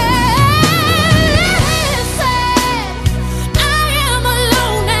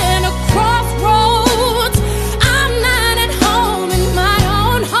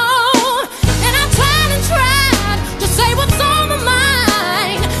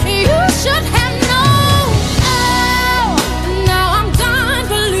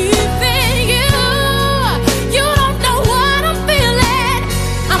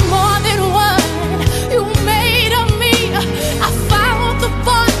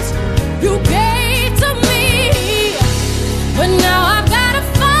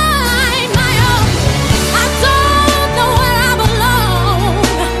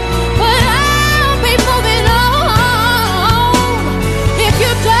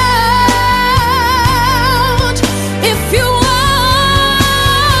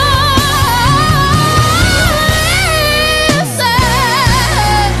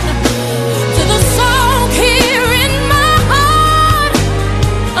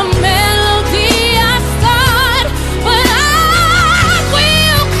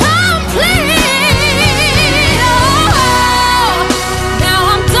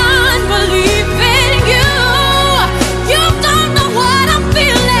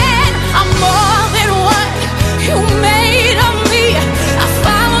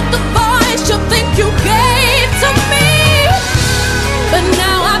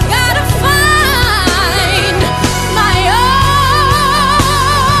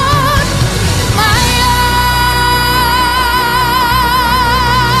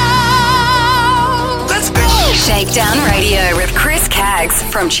 Shakedown Radio with Chris Caggs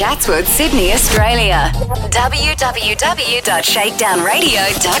from Chatswood, Sydney, Australia.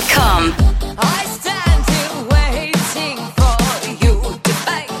 www.shakedownradio.com. I stand here waiting for you to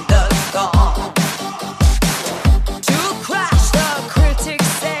bang the gong, to crash the critics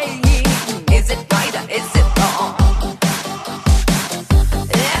saying, is it right or is it wrong?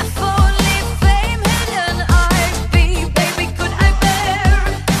 If only fame hidden I'd be, baby, could I bear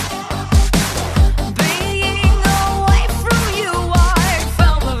being away from you? I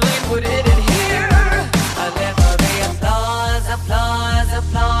firmly put it in here. I live for the applause, applause,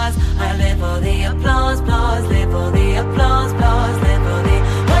 applause. I live for the applause, applause, live for the applause, applause, live for the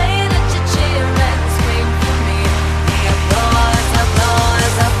way that you cheer and scream for me. The applause,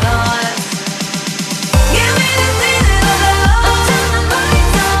 applause, applause. Give me the thing that I love. I'll turn the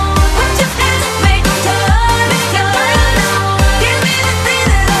lights on. Put your hands up, make them turn me on. Give me the thing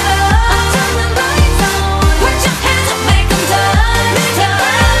that I love. I'll turn the lights on. Put your hands up, make them turn me on.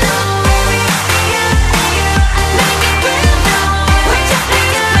 Make it real now. Put your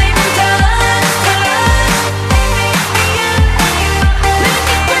hands up, make them turn.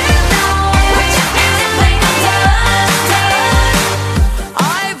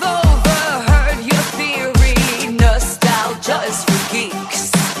 I've overheard your theory, nostalgia is for geeks.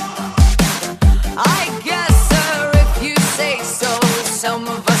 I guess, sir, if you say so, some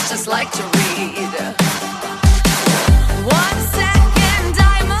of us just like to read. 1 second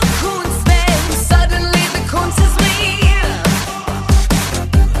I'm a coonsman, suddenly the coons is me.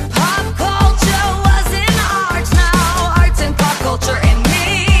 Pop culture was in art, now art and pop culture in me.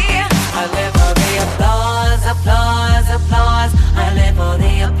 I live for the applause, applause, applause. I live for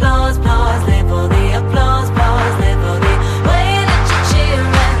the applause, applause, live for the applause, applause, live for the way that you cheer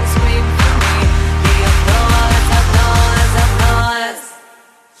and scream for me. The applause, applause, applause.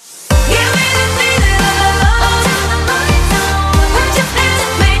 Give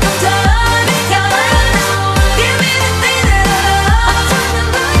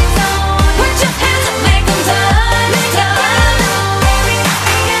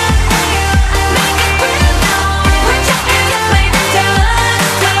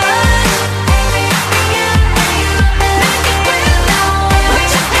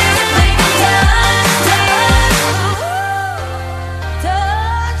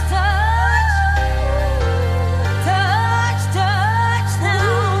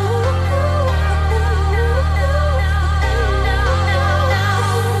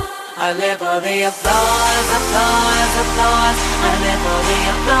I live for the applause, applause, applause. I live for the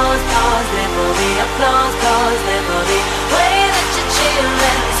applause, applause, live for the applause, applause, live for the way that you cheer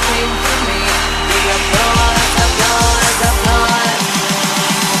and scream for me. The applause, applause, applause.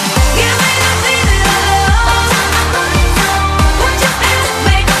 Give me the feeling of love. Put your hands up,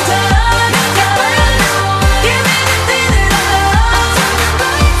 make 'em turn, turn. Give me the feeling of love.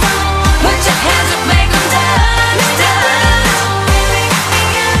 Put your hands up, make 'em turn, turn.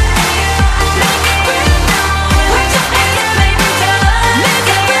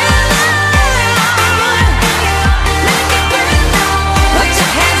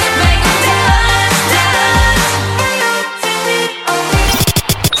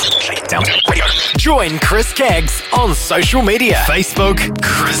 Join Chris Keggs on social media. Facebook,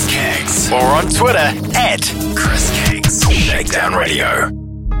 Chris Keggs. Or on Twitter, @Chris Keggs. Shakedown Radio.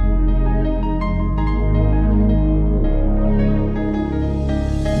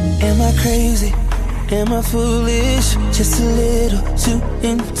 Am I crazy? Am I foolish? Just a little too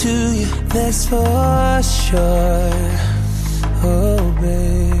into you, that's for sure. Oh,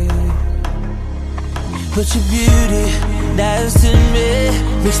 babe. But your beauty dives in me,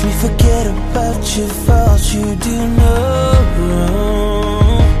 makes me forget about your faults. You do no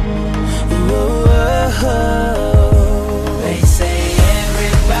wrong. Whoa. They say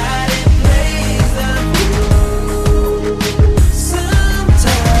everybody plays the fool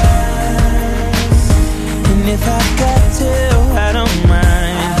sometimes, and if I got to, I don't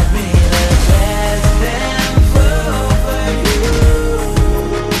mind. I'll be the best damn fool for you.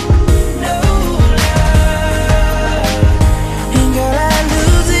 No love, and girl, I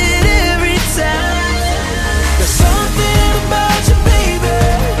lose it every time. There's something about you, baby,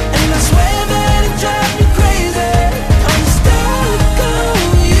 and I swear that it drives me crazy. I'm stuck on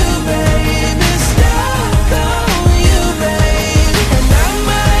you, baby, stuck on you, baby. And I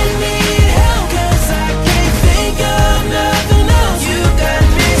might need help, 'cause I can't think of nothing else. You got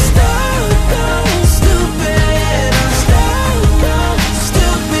me stuck on stupid. I'm stuck on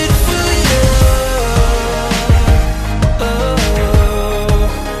stupid for you. Oh,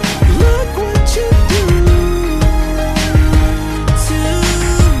 look what you do to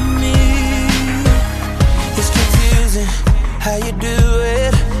me. It's confusing how you do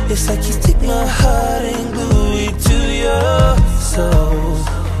it. It's like you take my heart and glue it to your soul.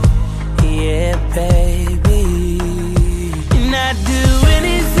 Yeah, baby. And I'd do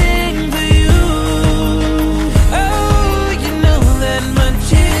anything for you. Oh, you know that much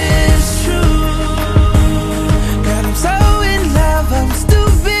is true. God, I'm so in love, I'm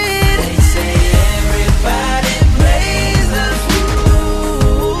stupid. They say everybody plays the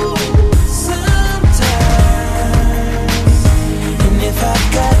fool sometimes, and if I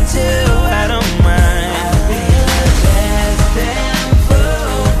got to, I don't mind. I'll be the best damn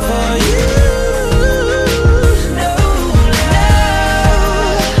fool for you. No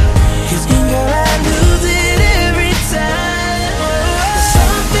love, 'cause girl, I lose it every time. There's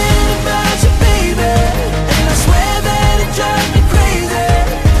something about you, baby, and I swear that it drives me crazy.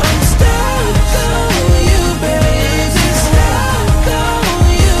 I'm stuck on you, baby, stuck on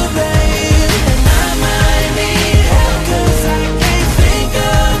you, baby. And I might need help, 'cause I can't think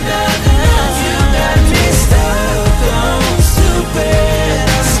of nothing else. You got me stuck on stupid.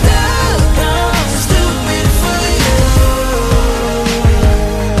 I'm stuck on stupid for you.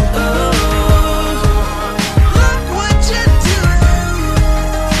 Oh, look what you do.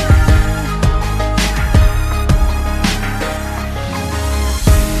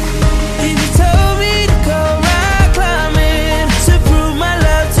 If you told me to go rock climbing to prove my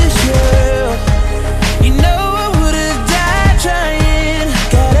love to you, you know I would've died trying.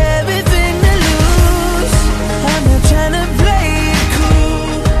 Got everything to lose. I'm not trying to play it cool.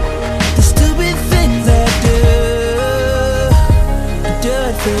 The stupid things I do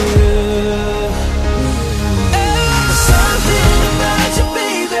it for you. There's something about you,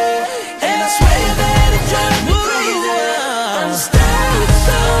 baby, and I swear that it drives me crazy. I'm stuck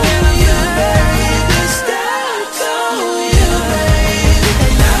on you, baby, stuck on you, baby.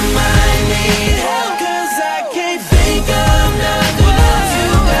 And I might need help, 'cause I can't think of nothing else. You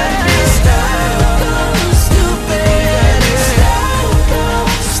got me stuck on stupid, stuck on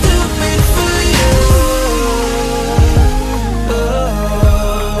stupid for you.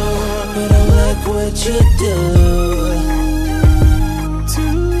 But I like what you do to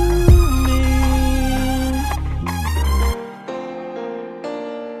me.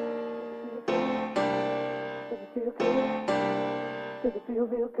 Does it feel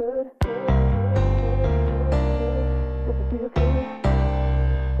real good? Does it feel good?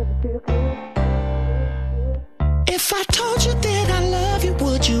 Does it feel good? If I told you that I love you,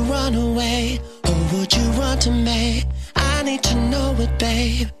 would you run run away, or would you run to me? I need to know it,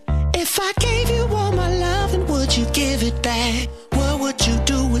 babe. If I gave you all my love, and would you give it back? What would you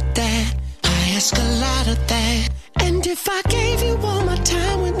do with that? I ask a lot of that. And if I gave you all my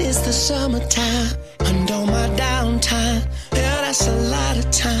time when it's the summertime, and all my downtime, yeah, that's a lot of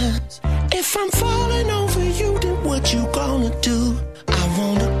times. If I'm falling over you, then what you gonna do? I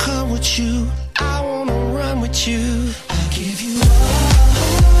wanna come with you, I wanna run with you. I'll give you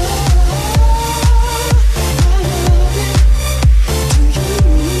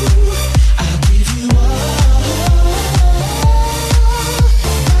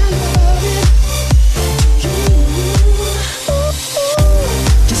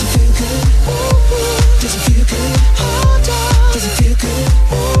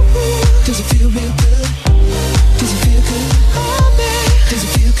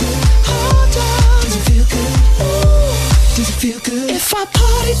if I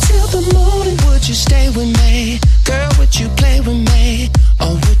party till the morning, would you stay with me? Girl, would you play with me?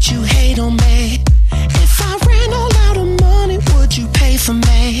 Or would you hate on me? If I ran all out of money, would you pay for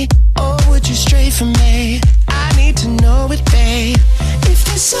me? Or would you stray from me? I need to know it, babe. If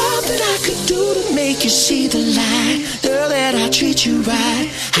there's something I could do to make you see the light, girl, that I treat you right,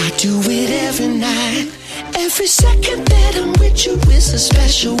 I do it every night. Every second that I'm with you is a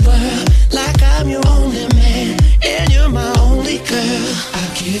special world, like I'm your only man, and you're my only girl.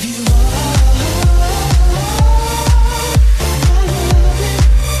 I'll give you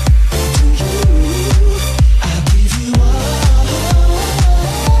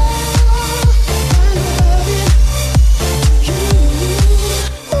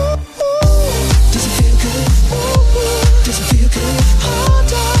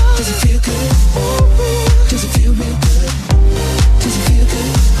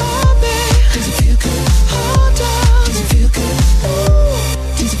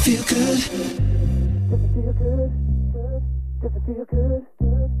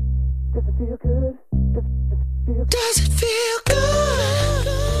Does it feel good?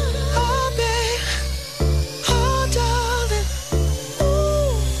 Oh, babe. Oh, darling.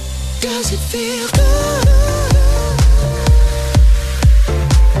 Ooh. Does it feel good?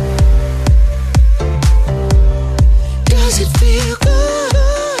 Does it feel good?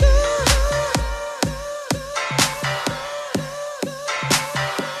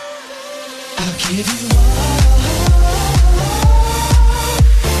 I'll give you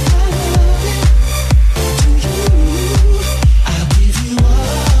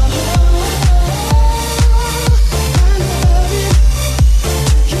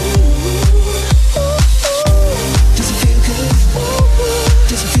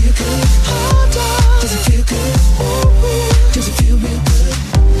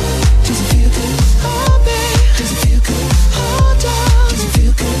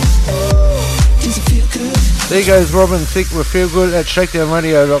There goes Robin Thicke with Feel Good at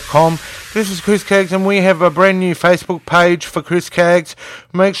shakedownradio.com. This is Chris Caggs, and we have a brand new Facebook page for Chris Caggs.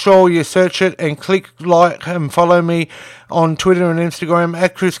 Make sure you search it and click like and follow me on Twitter and Instagram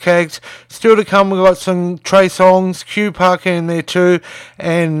at Chris Caggs. Still to come, we've got some Trey songs, Q Parker in there too,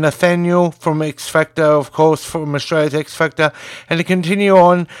 and Nathaniel from X Factor, of course, from Australia's X Factor. And to continue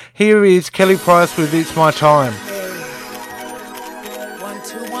on, here is Kelly Price with It's My Time. 1,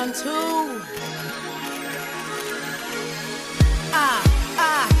 2, 1, 2.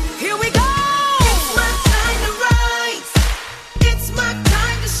 Here we go. It's my time to rise. It's my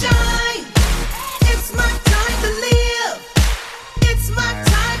time to shine. It's my time to live. It's my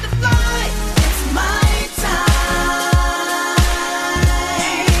time to fly. It's my time.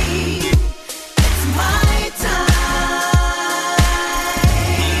 It's my time.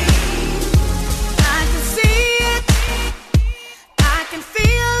 I can see it. I can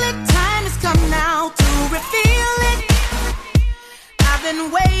feel it. Time has come now to reveal it. I've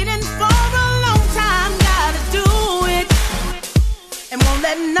been waiting for a long time, gotta do it, and won't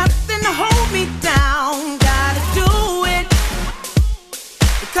let nothing hold me down, gotta do it,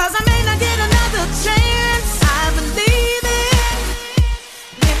 because I may not get another chance, I believe it,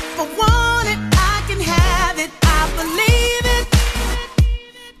 if I want it, I can have it, I believe it,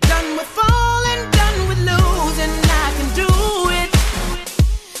 done with falling, done with losing, I can do it,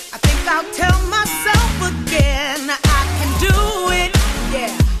 I think I'll tell myself again, I can do it. Yeah,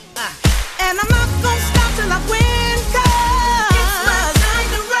 and I'm not gonna stop till I win, 'cause it's my time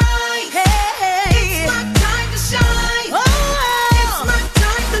to rise. Hey, it's my time to shine. Oh, it's my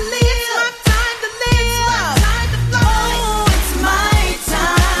time to live. It's my time to live.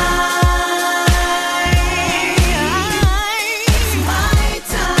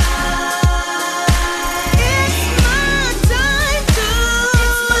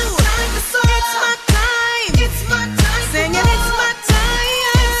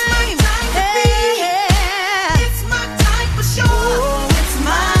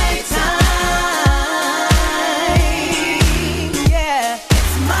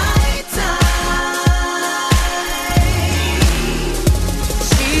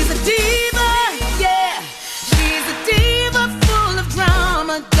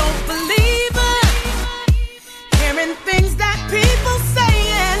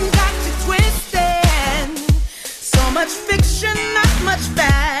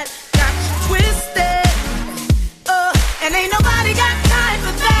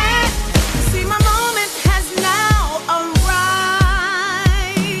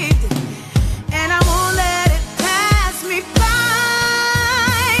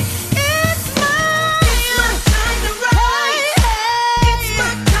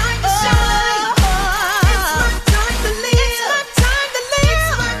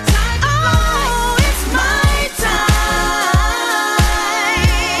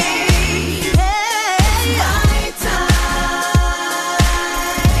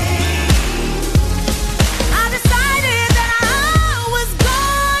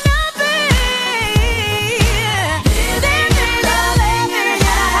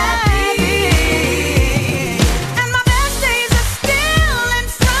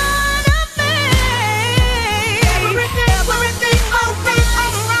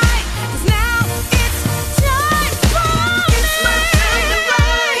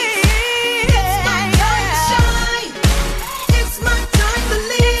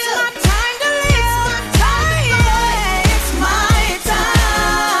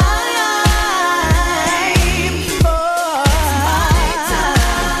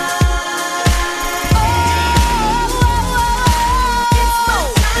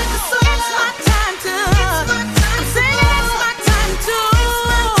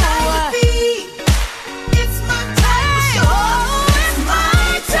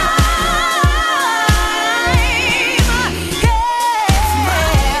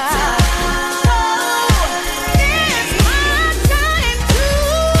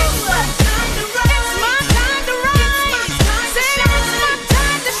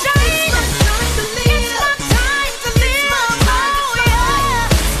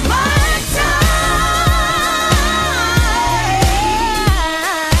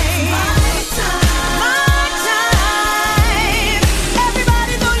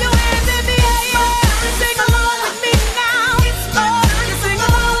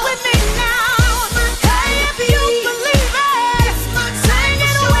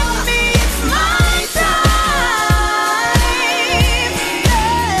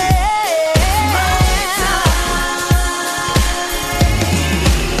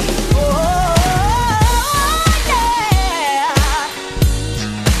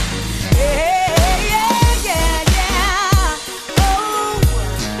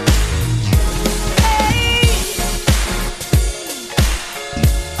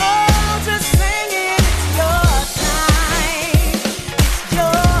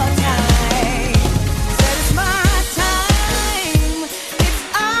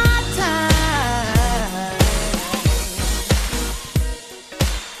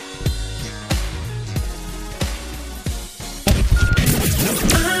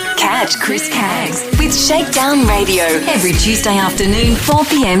 Chris Caggs with Shakedown Radio every Tuesday afternoon 4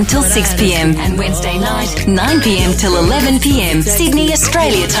 p.m. till 6 p.m. and Wednesday night 9 p.m. till 11 p.m. Sydney,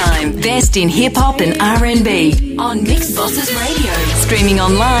 Australia time. Best in hip hop and R&B on Mixxbosses Radio. Streaming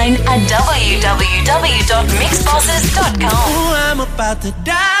online at www.mixxbosses.com. Ooh, I'm about to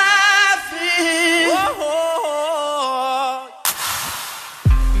dive in.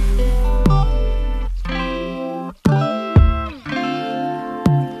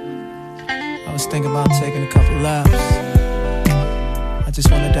 I was thinking about taking a couple laps. I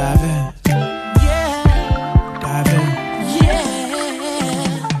just wanna dive in. Yeah. Dive in.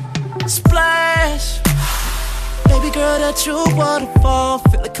 Yeah. Splash. Baby girl, that true waterfall.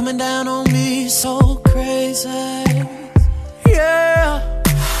 Feel it coming down on me so crazy. Yeah.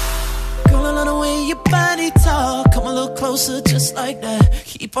 Girl, I love the way your body talk. Come a little closer just like that.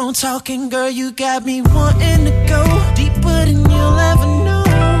 Keep on talking, girl, you got me wanting to go deeper than you'll ever know.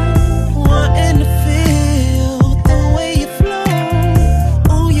 Wanting to feel the way you flow.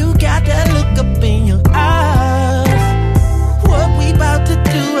 Oh, you got that look up in your eyes. What we about to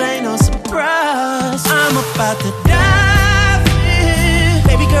do ain't no surprise. I'm about to dive in.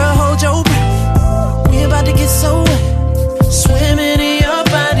 Baby girl, hold your breath. We about to get so wet. Swimming in your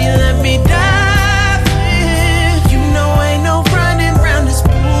body, let me dive in. You know ain't no running round this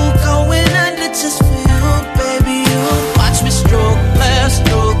pool. Going under just for you, baby. You watch me stroke, left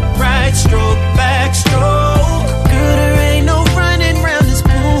stroke, right stroke, back stroke. Girl, there ain't no running round this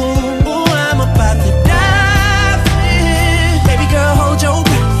pool. Ooh, I'm about to dive in. Baby girl, hold your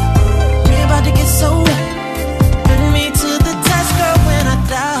breath. We about to get so wet. Put me to the test, girl, when I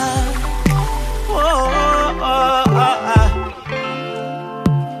die. Whoa,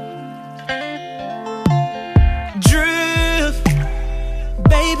 drift.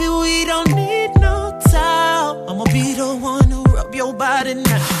 Baby, we don't need no towel. I'ma be the one who rub your body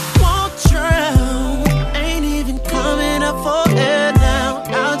now. Won't drown. Ain't even coming up for air now.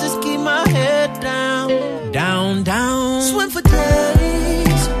 I'll just keep my head down. Down, down. Swim for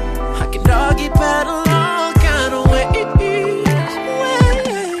days. I can doggy paddle all kind of ways.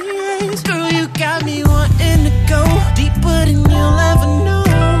 Girl, you got me wanting to go deeper than you'll ever know.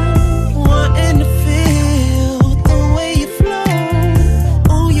 Wanting to feel the way you flow.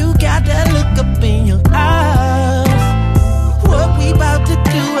 Oh, you got that look up in your eyes. What we about to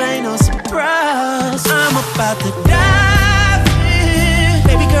do ain't no surprise. I'm about to dive in.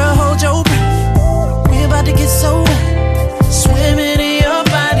 Baby girl, hold your breath. We about to get so wet. Swimming in your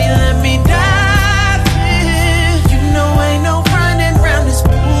body, let me dive in. You know ain't no running round this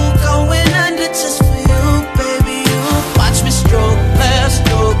pool. Going under just for you, baby. You watch me stroke, left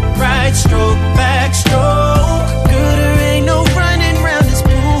stroke, right stroke, back stroke. Girl, there ain't no running round this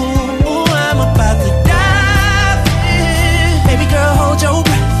pool. Ooh, I'm about to dive in. Baby girl, hold your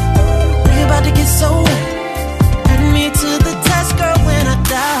breath. We about to get so wet. Put me to the test, girl, when I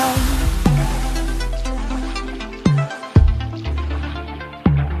die.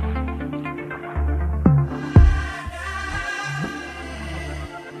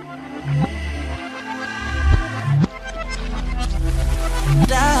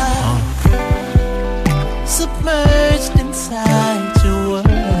 Submerged inside your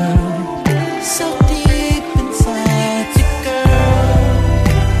world, so deep inside you, girl.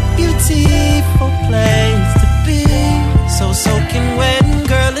 Beautiful place to be, so soaking wet, and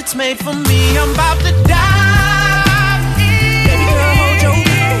girl, it's made for me. I'm about to dive in. Baby girl, hold your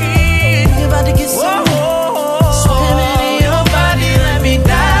breath. We about to get so wet. Swimming in your body, let me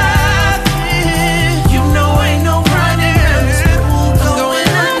dive in. You know ain't no running round this pool. Going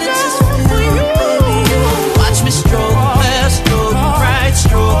under just for you, baby. Watch me stroke, left stroke, right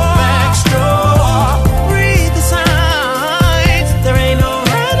stroke, back stroke. Read the signs, there ain't no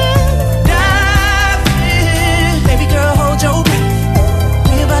running. Dive in. Baby girl, hold your breath.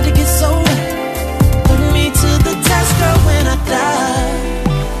 We about to get so wet. Put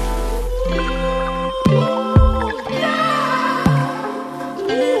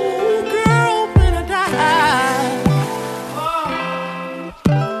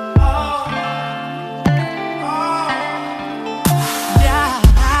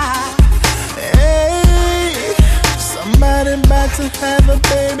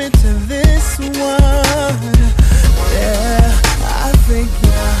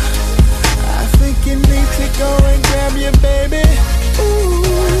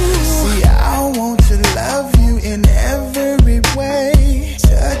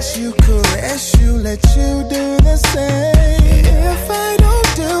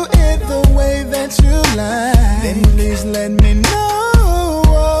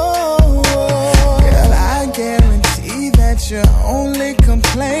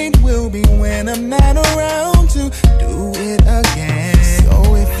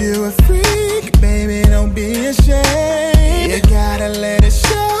you a freak, baby, don't be ashamed. You gotta let it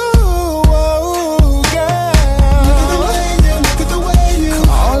show, girl. Look at the way you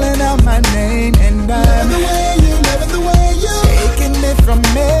calling out my name, and I'm loving the way you taking it from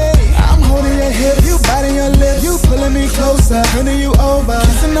me. I'm holding your hips, you biting your lips, you pulling me closer, turning you over,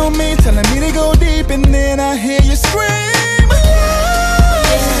 kissing on me, telling me to go deep, and then I hear you scream.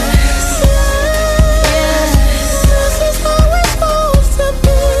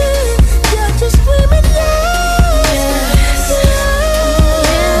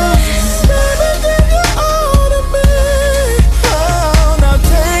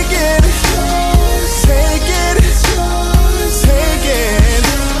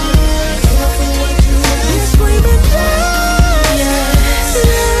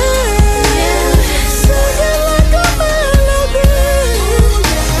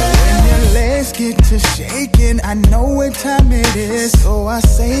 I know what time it is, so I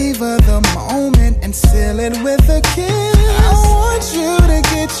savor the moment and seal it with a kiss. I want you to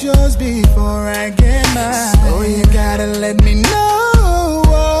get yours before I get mine, so you gotta let me know.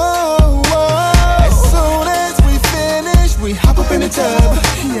 As soon as we finish, we hop up in the tub.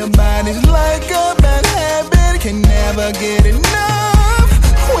 Your body's like a bad habit, can never get enough.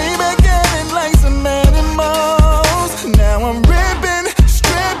 We been getting like some animals. Now I'm ripping,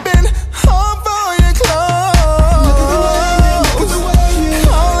 stripping off all your clothes.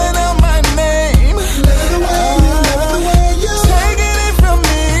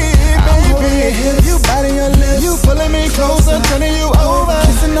 Closer, turning you over,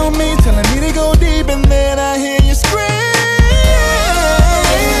 kissing on me, telling me to go deep, and then I hear you scream.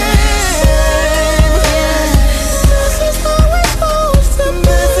 This is how it's supposed to be.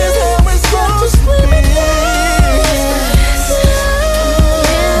 This is how it's supposed to be.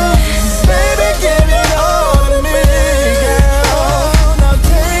 Baby, give it all to me, girl. Now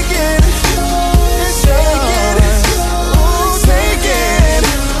take it, shake it, take it.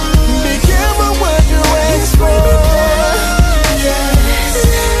 Be careful what you ask for.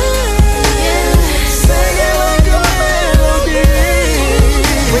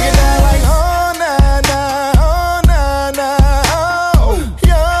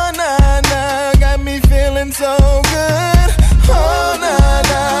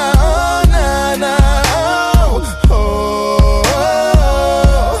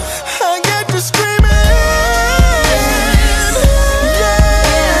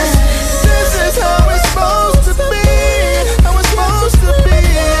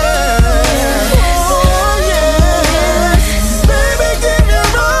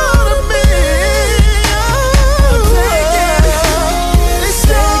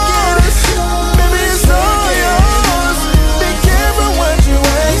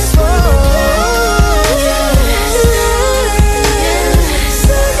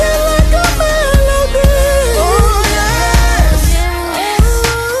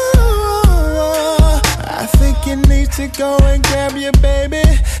 Go and grab your baby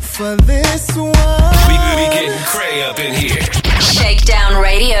for this one. We getting cray up in here. Shakedown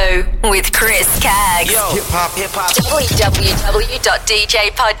Radio with Chris Caggs. Yo, hip hop.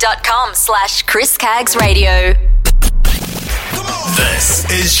 www.djpod.com/Chris Caggs Radio. This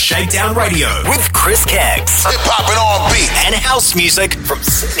is Shakedown Radio with Chris Caggs. Hip hop and RnB and house music from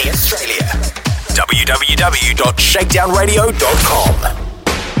Sydney, Australia. www.shakedownradio.com.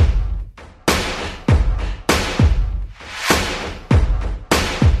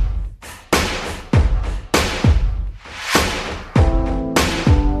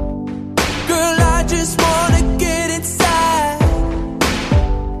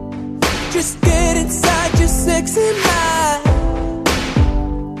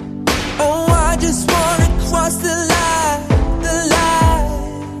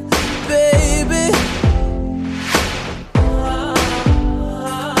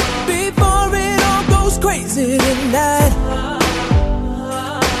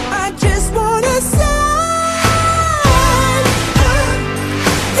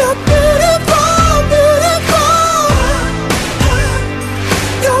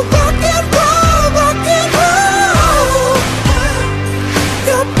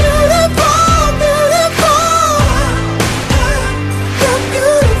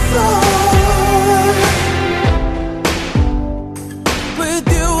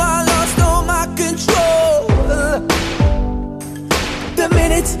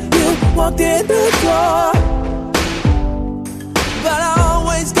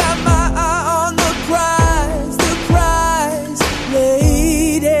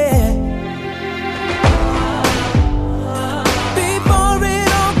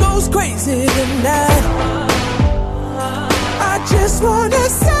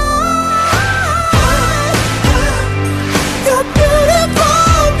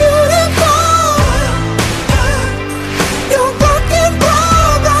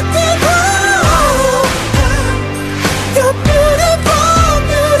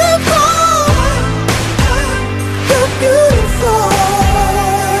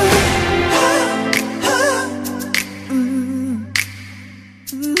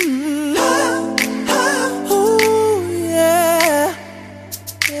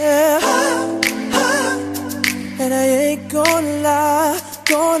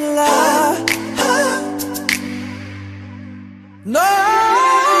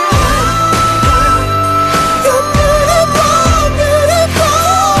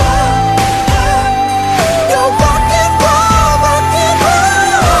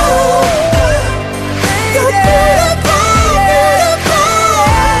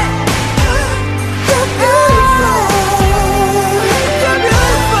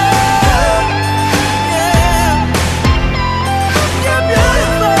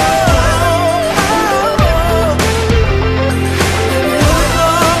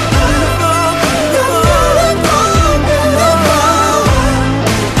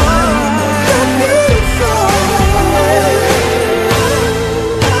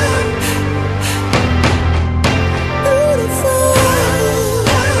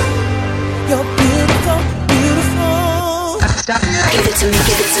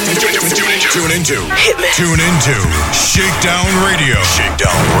 Tune into Shakedown Radio.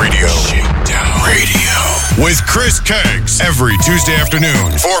 Shakedown Radio. Shakedown Radio. With Chris Keggs every Tuesday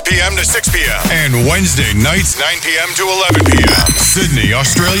afternoon, 4 p.m. to 6 p.m. and Wednesday nights, 9 p.m. to 11 p.m. Sydney,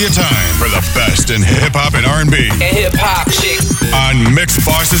 Australia time for the best in hip-hop and R&B. And hip-hop shit. On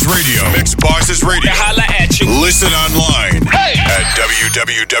Mixxbosses Radio. Mixxbosses Radio. Holla at you. Listen online at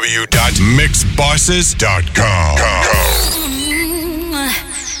www.mixxbosses.com.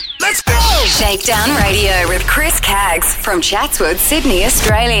 Let's go! Shakedown Radio with Chris Kaggs from Chatswood, Sydney,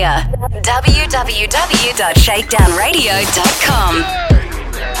 Australia. www.shakedownradio.com.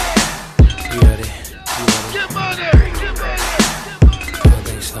 You ready? Get money! I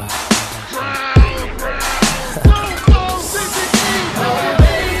think so.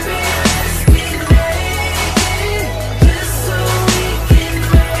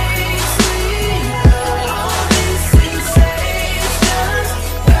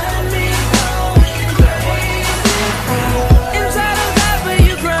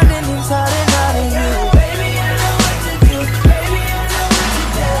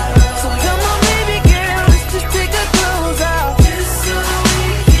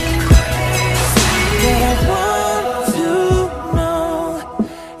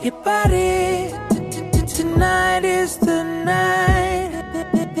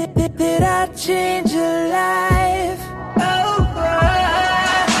 Change your life. Oh,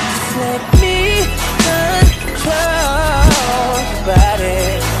 just let me control your body.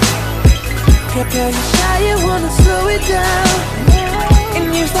 Girl, you shy, you wanna slow it down,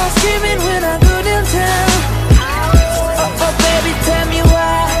 and you start screaming when I go downtown. Oh, baby, tell me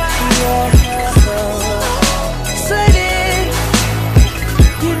why you're so excited.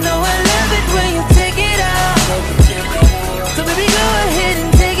 You know I love it when you take it out. So baby, go ahead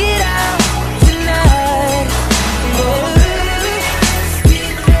and take it out.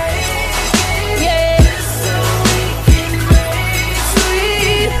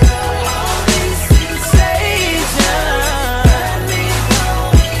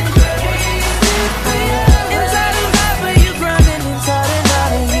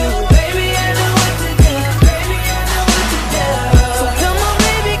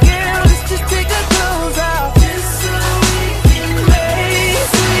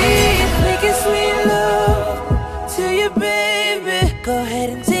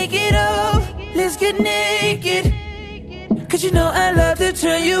 You know I love to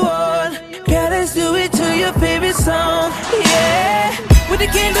turn you on. Girl, let's do it to your favorite song. Yeah, with the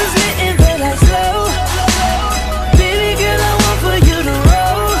candles lit and the lights low. Baby girl, I want for you to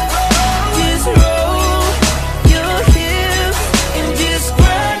roll. Just roll your hips and just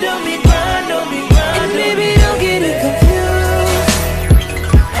grind on me, grind on me, grind. And baby, don't get it confused.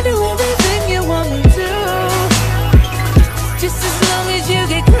 I do everything you want me to, just as long as you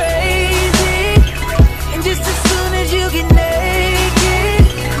get crazy, and just as soon as you get naked.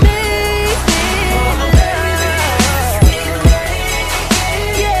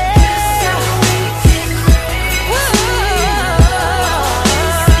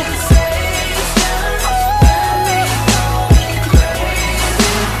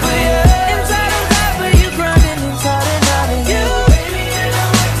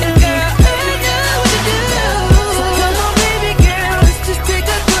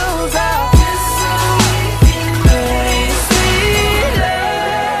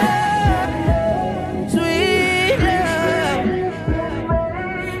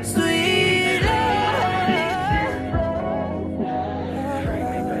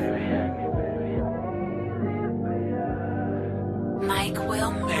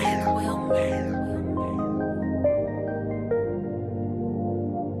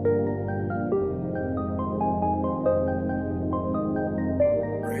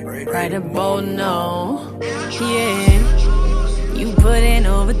 Right about now, yeah. You put in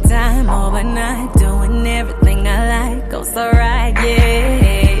overtime overnight, doing everything I like. Goes alright,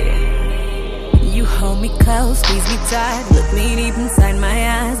 yeah. You hold me close, squeeze me tight, look me deep inside my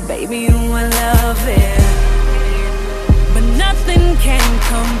eyes, baby, you I love it. But nothing can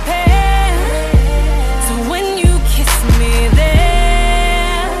compare to when you kiss me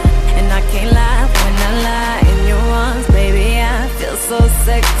there. And I can't lie when I lie in your arms, baby, I feel so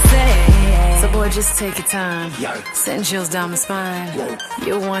sexy. So boy, just take your time, send chills down my spine.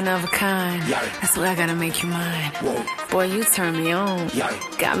 You're one of a kind, that's why I gotta make you mine. Boy, you turn me on,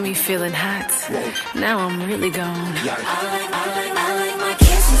 got me feeling hot. Now I'm really gone. I like my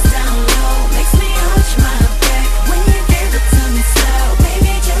kisses down low, makes me arch my back when you give it to me slow,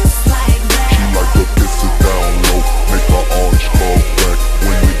 baby, just like that. She like to kiss it down low, make her arch her back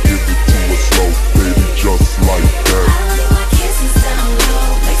when you give it to her slow, baby, just like that. I like my kisses down low.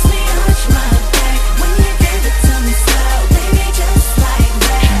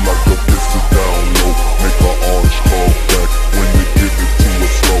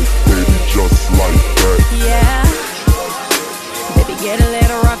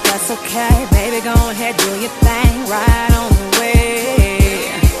 rough, that's okay. Baby, go ahead, do your thing, right on the way.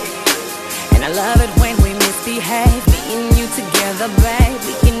 And I love it when we misbehave. Me and you together, babe,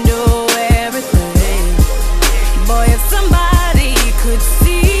 we can do everything. Boy, if somebody could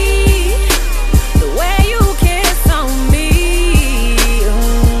see the way you kiss on me,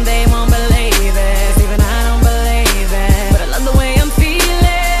 they won't believe it. Even I don't believe it, but I love the way I'm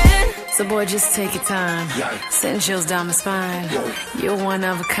feeling. So boy, just take your time. Send chills down my spine. You're one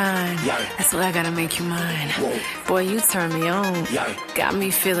of a kind. That's why I gotta make you mine. Boy, you turn me on. Got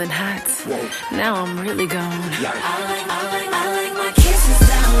me feeling hot. Now I'm really gone. I like my kisses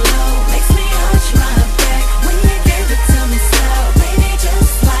down low. Makes me arch my back when you give it to me slow. Baby,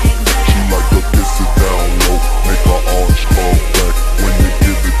 just like that. She like to kiss it down low, make her arch fall back. When you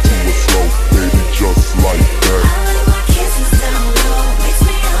give it to her slow, baby, just like that. I like my kisses down low. Makes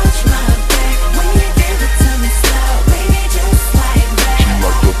me arch my back when you give it to me slow. Baby, just like that. She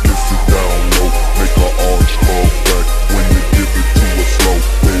like to kiss it down low, make her arch fall back. When you give it to her slow,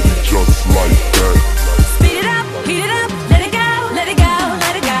 baby, just like that. Speed it up, heat it up, let it go, let it go,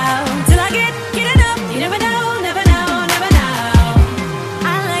 let it go. Till I get enough, you never know, never know, never know.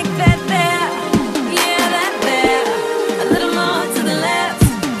 I like that there, yeah, that there. A little more to the left,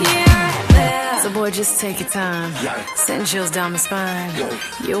 yeah, right there. So boy, just take your time. Send chills down my spine.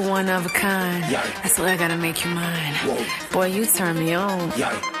 You're one of a kind. That's why I gotta make you mine. Boy, you turn me on.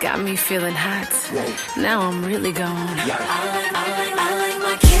 Got me feeling hot. Now I'm really gone. I like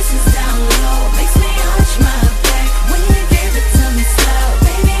my kisses down low. Makes me arch my back when you give it to me slow.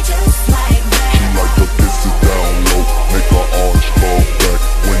 Baby, just like that. She like to kiss it down low, make her arch fall back.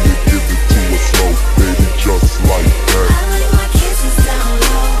 When you give it to her slow, baby, just like that. I like my kisses down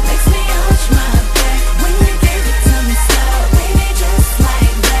low. Makes me arch my back when you give it to me slow. Baby, just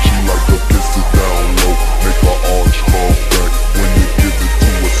like that. She like to kiss it down low, make her arch fall back. When you give it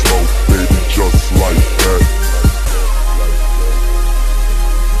to her slow, baby, just like that.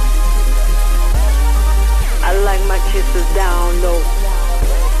 I like my kisses down low.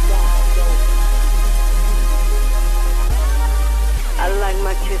 I like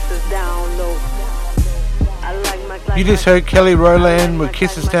my kisses down low. I like my. You just heard Kelly Rowland with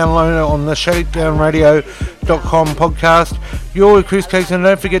Kisses Down Low on the Shakedownradio.com podcast. You're with Chris Cakes, and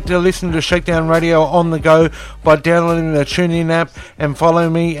don't forget to listen to Shakedown Radio on the go by downloading the TuneIn app and follow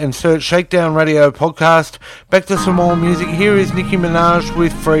me and search Shakedown Radio podcast. Back to some more music. Here is Nicki Minaj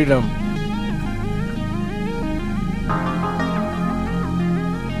with Freedom.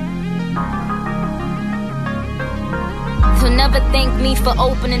 They'll never thank me for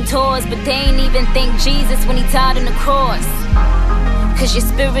opening doors, but they ain't even thank Jesus when he died on the cross. Cause your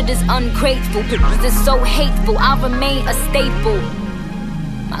spirit is ungrateful, but it's so hateful, I'll remain a staple.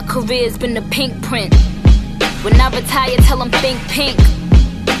 My career's been a pink print. When I retire, tell them think pink.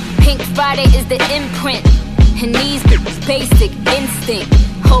 Pink Friday is the imprint. And these bitches basic instinct.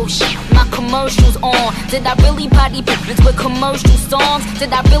 Oh shit, my commercials on. Did I really body bitches with commercial songs?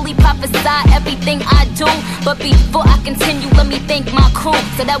 Did I really prophesy everything I do? But before I continue, let me thank my crew.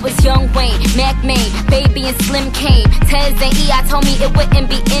 So that was Young Wayne, Mac Main, Baby and Slim Kane, Tez and E.I. told me it wouldn't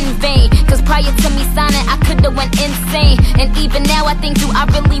be in vain. Cause prior to me signing, I could've went insane. And even now I think, do I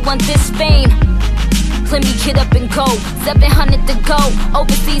really want this fame? Let me get up and go, 700 to go,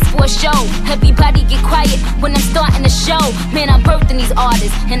 overseas for a show. Everybody get quiet when I'm starting the show. Man, I'm birthing these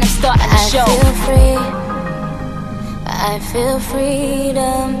artists and I'm starting the show. I feel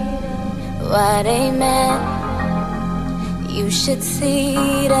freedom. Why they mad? You should see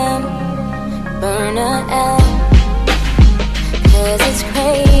them burn a L. Cause it's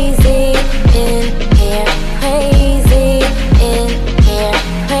crazy in here, crazy in here,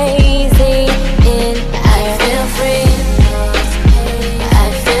 crazy in here. I feel free, I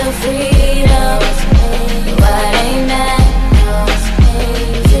feel freedom. Why they mad?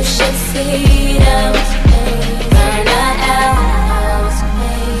 You should see them burn a L.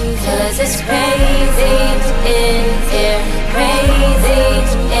 Cause it's crazy in here, crazy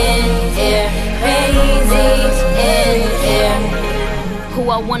in here, crazy in here. Who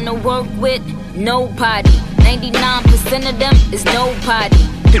I wanna work with? Nobody. 99% of them is nobody.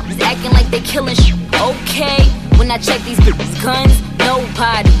 Bitches acting like they killing shit. Okay, when I check these bitches' guns,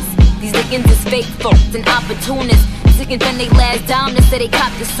 nobody's. These niggas is fake folks and opportunists. Sick and they last down to say they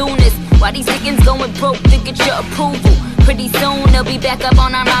cop the soonest. Why these niggas going broke to get your approval? Pretty soon they'll be back up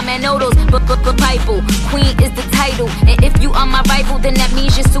on our ramen noodles. But Bible, Queen is the title. And if you are my rival, then that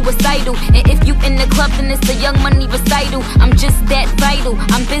means you're suicidal. And if you in the club, then it's the Young Money recital. I'm just that vital.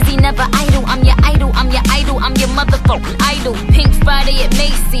 I'm busy, never idle. I'm your idol, I'm your idol, I'm your motherfucking idol. Pink Friday at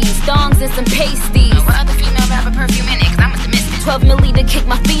Macy's, thongs and some pasties. What other female rapper perfume in it? Cause I must have missed it. 12 milli to kick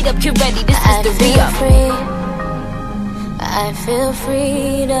my feet up. Get ready, this is the re-up. I feel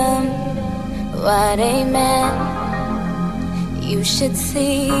freedom. What a man. You should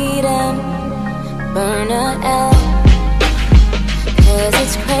see them. Burn a L. 'Cause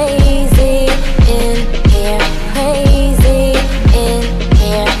it's crazy in here. Crazy in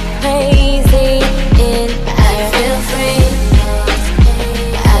here. Crazy in here. I feel free.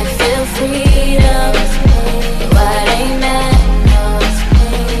 I feel freedom. What a man.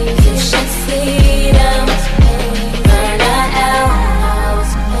 You should see them. Burn a L.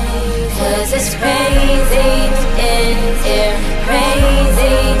 'Cause it's crazy in here.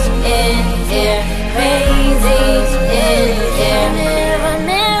 Crazy in here. Crazy in here. Mirror,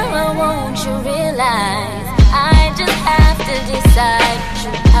 mirror, won't you realize I just have to decide what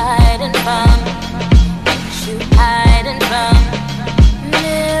you hiding from. What you hiding from.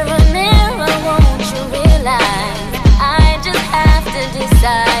 Mirror, mirror, won't you realize I just have to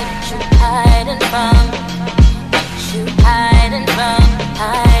decide what you hiding from. What you hiding from.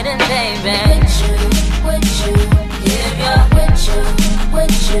 Hiding, baby. Would you give your, would you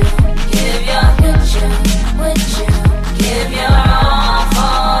give your, would you give your all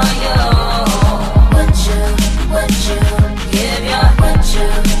for you? Would you give your, would you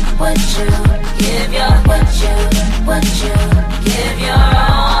give your, would you give your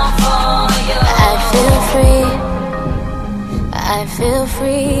all for you? I feel free. I feel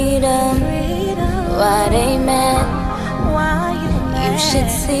freedom. What a man. You should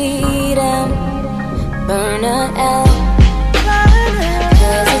see them. Burn a L.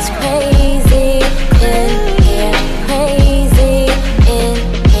 'Cause it's crazy in here. Crazy in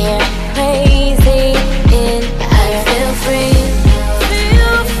here. Crazy in. I feel free. I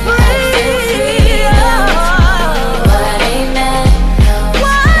feel freedom. What a man.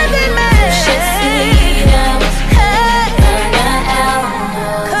 You should see them. Burn a L.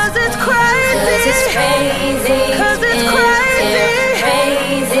 'Cause it's crazy. 'Cause it's crazy. 'Cause it's crazy.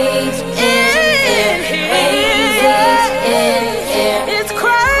 Crazy in here. It's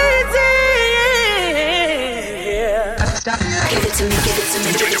crazy. Give it to me, give it to me,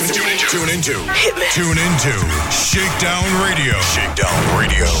 give it to me. Tune into Shakedown Radio. Shakedown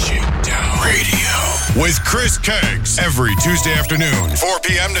Radio. Shakedown Radio. With Chris Keggs every Tuesday afternoon, 4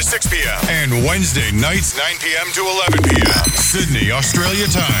 p.m. to 6 p.m. and Wednesday nights, 9 p.m. to 11 p.m. Sydney, Australia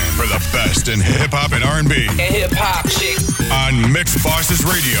time for the best in hip-hop and R&B. And hip-hop shit. On Mixxbosses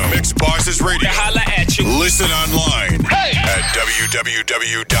Radio. Mixxbosses Radio. Holla at you. Listen online at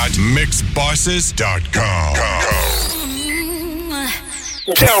www.mixxbosses.com.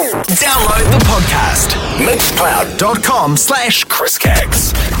 Download the podcast. Mixcloud.com/Chris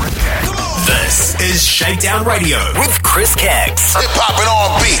Keggs. This is Shakedown Radio with Chris Keggs. Hip-hop and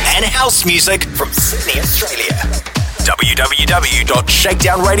R&B. And house music from Sydney, Australia.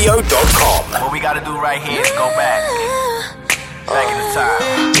 www.shakedownradio.com. What we gotta do right here is go back in the time.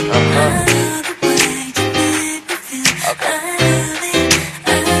 Okay.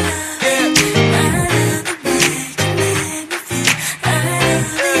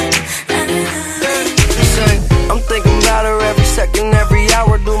 I'm thinking about her every second, every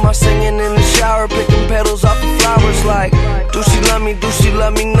hour. Do my singing in the shower, picking petals off the flowers. Like, do she love me? Do she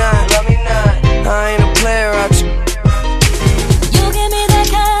love me not? I ain't a player. You give me that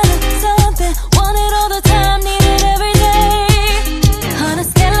kind of something, want it all the time, need it every day. On a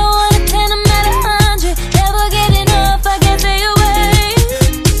scale of 1 to 10, I'm at 100. Never get enough, I can't stay away.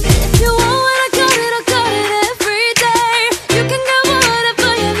 If you want what I got it every day. You can get whatever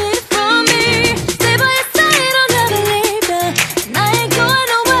you need from me. Stay by your side, I'll never leave you. And I ain't going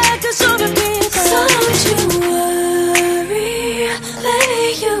nowhere, 'cause you're the people. So don't you worry, baby,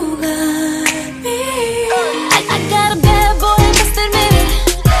 you got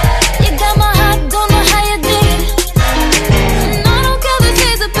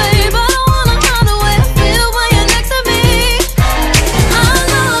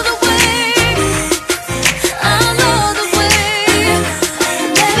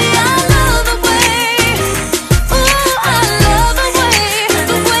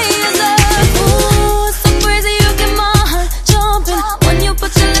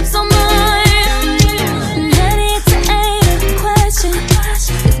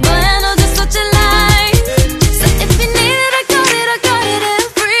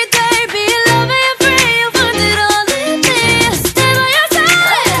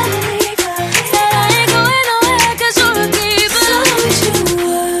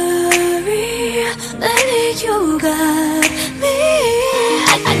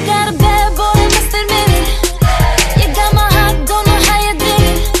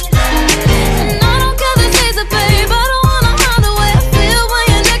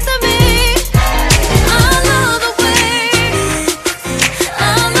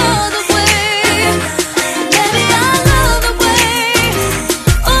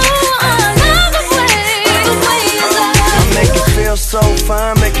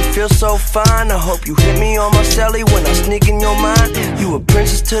feel so fine. I hope you hit me on my celly when I sneak in your mind. You a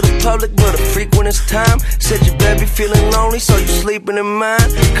princess to the public, but a freak when it's time. Said your baby feeling lonely, so you sleeping in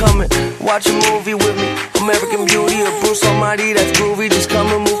mine. Come and watch a movie with me. American Beauty or Bruce Almighty, that's groovy. Just come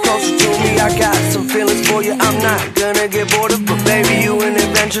and move closer to me. I got some feelings for you, I'm not gonna get bored of. But baby, you an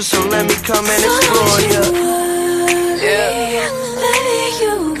adventure, so let me come and explore you. Yeah. Baby,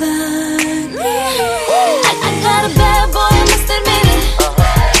 you got me. I got a bad boy, I must admit it.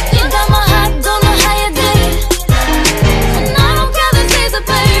 You got my heart, don't know how you did it. And I don't care the taste of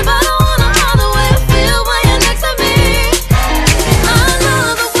pain, but I wanna know the way I feel when you're next to me. I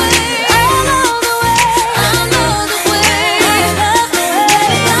love the way, I love the way, I love the way, I love the way,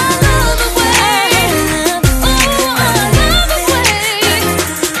 I love the way, oh, I love the way, I love the way, I love the way, baby,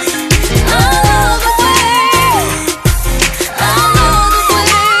 I love the way,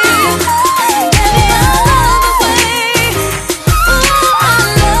 oh, I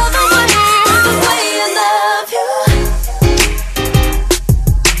love the way I love you,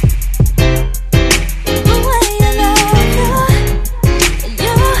 the way I love you, yeah,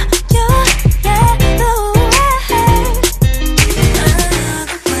 the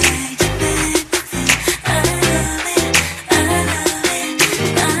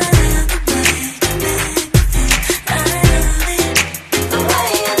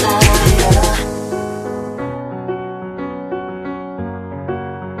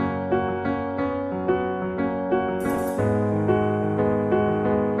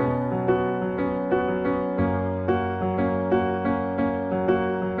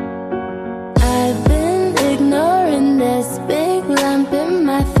I've been ignoring this big lump in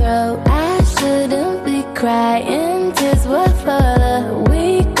my throat. I shouldn't be crying, tears will follow.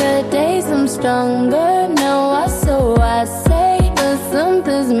 Weaker days, I'm stronger now. So I say, but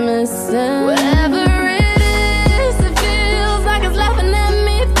something's missing. Whatever it is, it feels like it's laughing at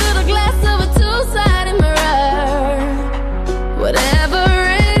me through the glass of a two-sided mirror. Whatever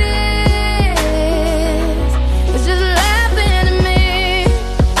it is, it's just laughing at me.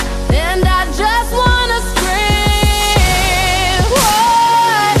 And I just wanna scream.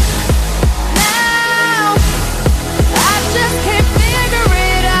 What now? I just can't figure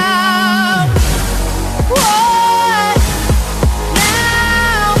it out. What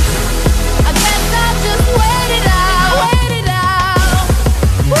now? I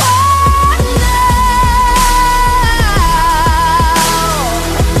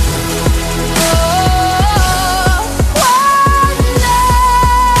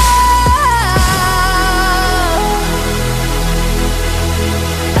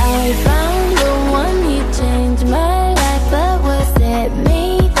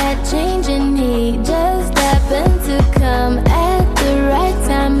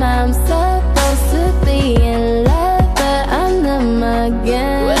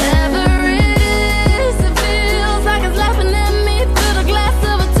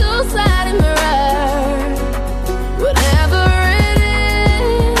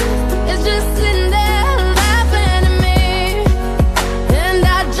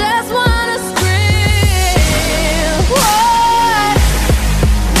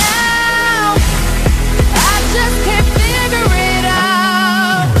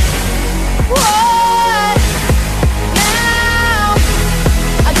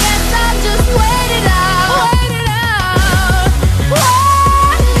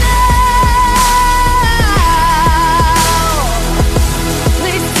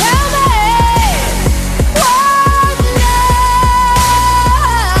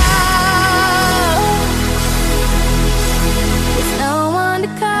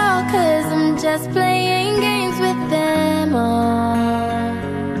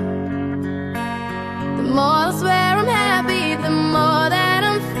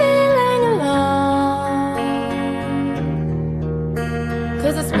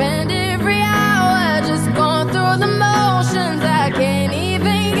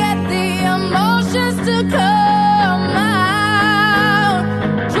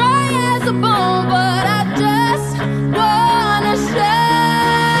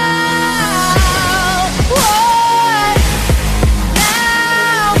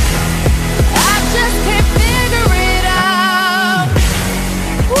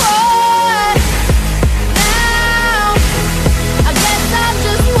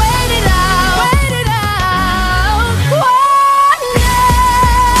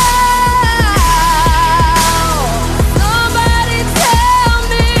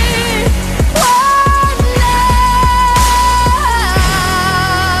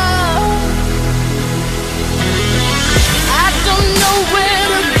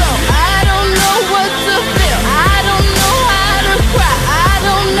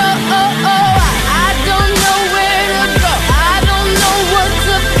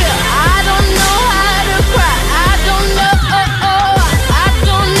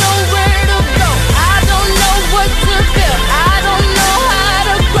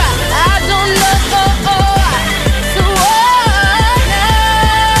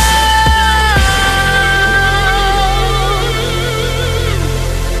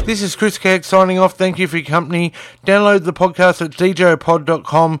This is Chris Keg signing off. Thank you for your company. Download the podcast at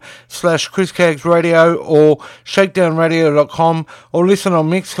djpod.com/ChrisCagsRadio or shakedownradio.com or listen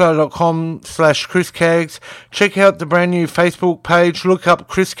on mixcloud.com/ChrisCags. Check out the brand new Facebook page. Look up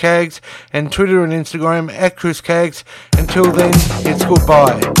Chris Cags and Twitter and Instagram at Chris Cags. Until then, it's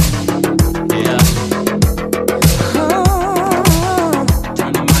goodbye.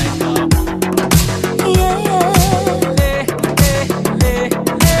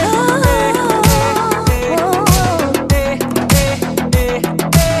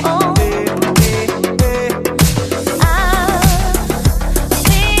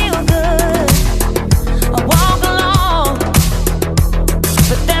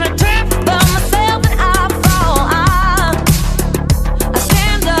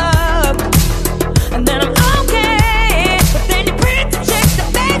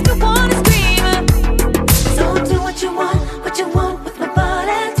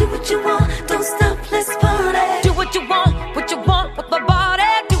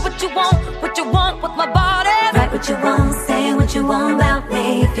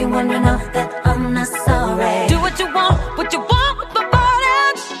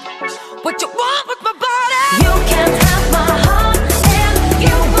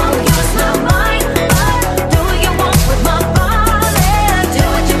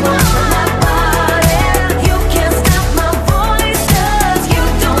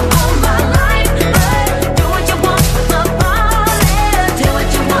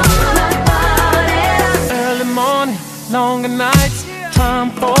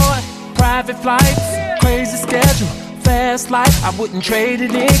 I wouldn't trade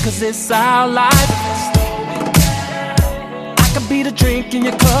it in, cause it's our life. I could be the drink in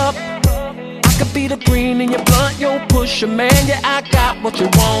your cup, I could be the green in your blunt. Yo, push a man, yeah, I got what you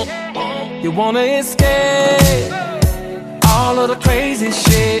want. You wanna escape all of the crazy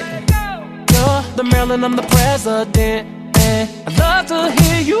shit. You're the Maryland, I'm the president, and I'd love to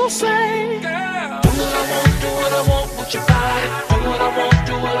hear you say, girl, do what I want with your body. Do what I want,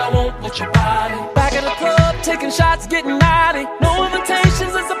 do what I want with your body. Back in the club, taking shots, getting naughty. No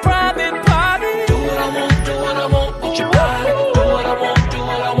invitations, it's a private party. Do what I want with your body. Do what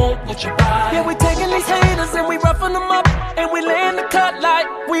I want with your body. Yeah, we taking these haters and we roughing them up, and we laying the cut like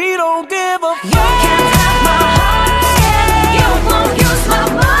we don't give a fuck. You can't have my heart, and you won't use my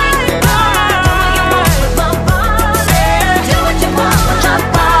mind. Do what you want with my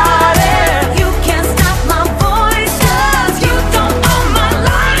body. You can't stop my voice, cause you don't own my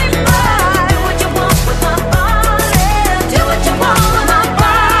life. Do what you want with my body. Do what you want with my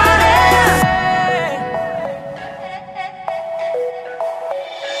body.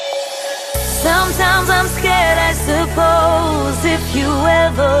 Sometimes I'm scared, I suppose, if you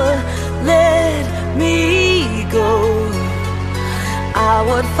ever let me go, I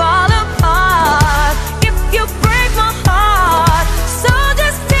would fall apart if you break my heart. So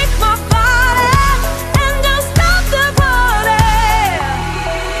just take my body and don't stop the party.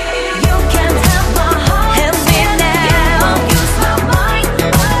 You can have my heart, have me now. You won't use my mind.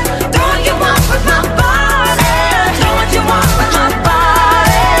 Do what you want with my body. Do what you want with my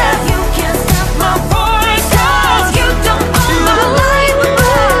body. You can't stop my voice, cause you don't own my life. Do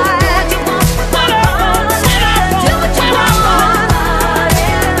what you want with my body. Do what you want with my body.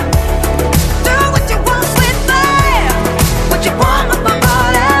 Do what you want with me. What you want with my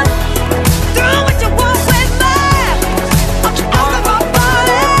body. Do what you want with me. What you want with my body.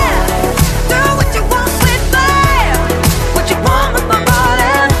 Do what you want with me. What you want with my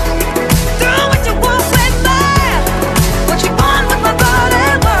body. Do what you want with me. What you want with my body,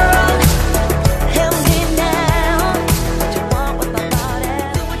 world. Help me now. What you want with my body.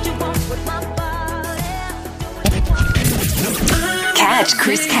 Do what you want with my body. Catch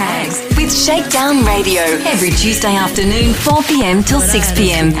Chris Cags with Shakedown Radio every Tuesday afternoon 4 p.m. till 6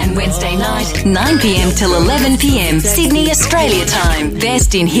 p.m. and Wednesday night 9 p.m. till 11 p.m. Sydney, Australia time.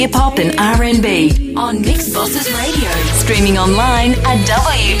 Best in hip hop and RnB on Mixxbosses Radio. Streaming online at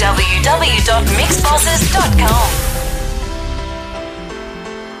www.mixxbosses.com.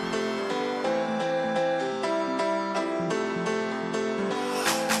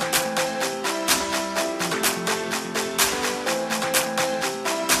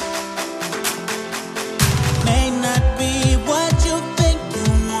 May not be what you think you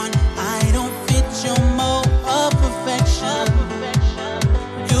want. I don't fit your mold of perfection.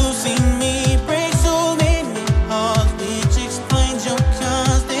 You've seen me break so many hearts, which explains your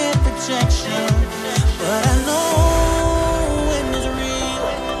constant protection. But I know it is real,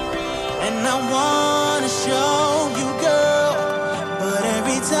 and I wanna show you, girl. But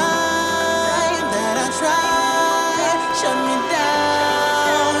every time that I try, shut me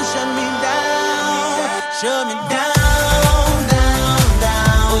down,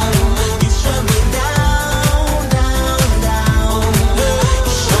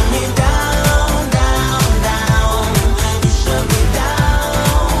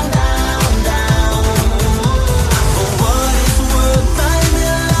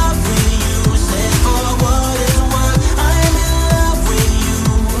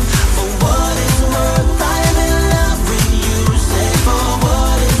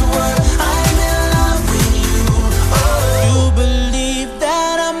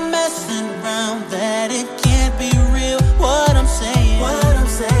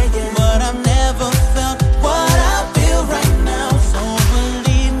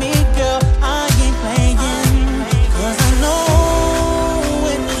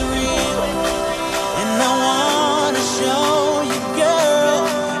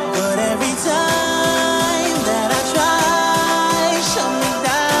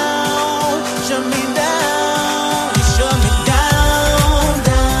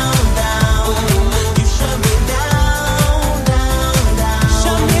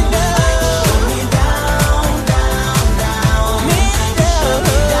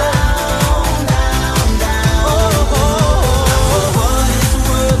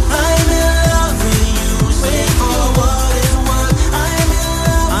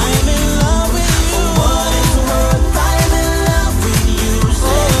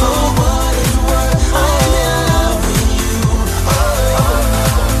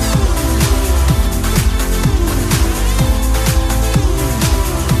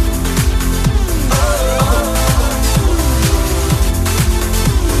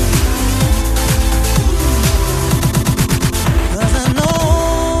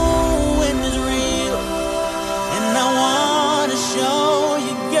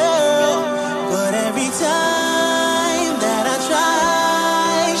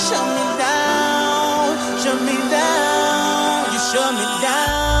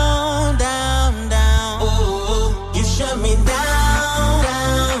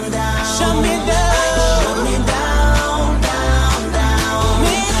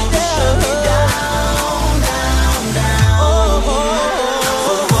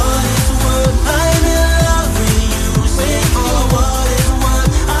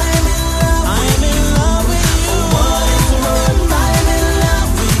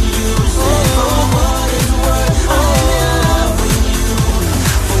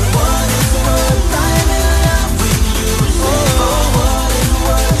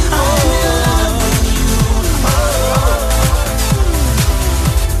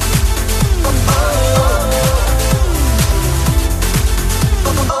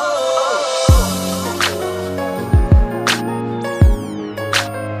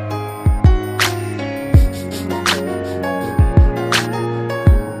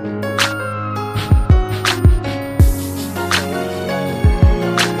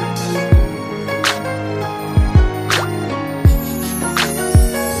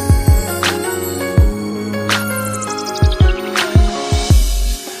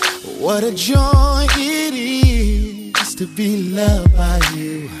 What a joy it is to be loved by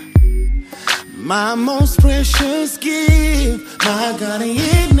you. My most precious gift, my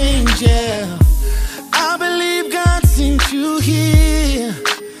guardian angel. I believe God sent you here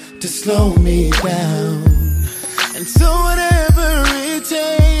to slow me down. And so whatever it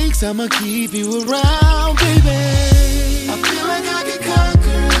takes, I'ma keep you around, baby. I feel like I can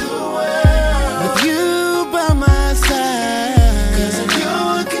conquer the world with you by my side. 'Cause of your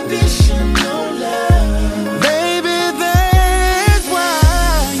unconditional love, baby, that's why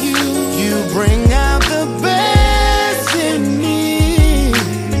you bring out the best in me.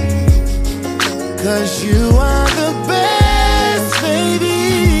 'Cause you are the best,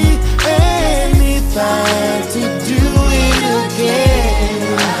 baby. And if I had to do it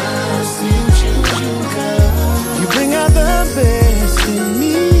again, I'll still choose you, girl. You bring out the best in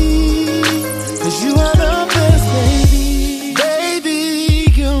me. 'Cause you are the best, baby. Baby,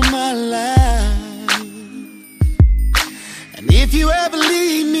 you're my life. And if you ever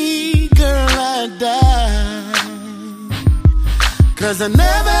leave me, girl, I die. 'Cause I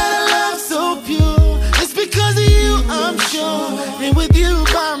never had a love so pure. It's because of you, I'm sure. And with you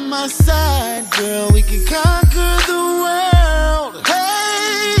by my side, girl, we can conquer the world.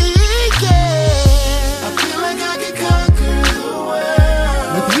 Hey, yeah. I feel like I can conquer the world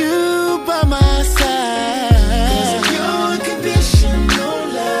with you by my side. 'Cause of your unconditional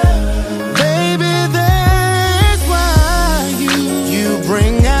love, baby, that's why you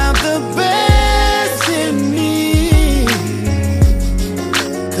bring out the best in me.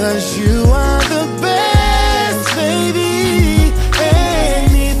 'Cause you are the best, baby.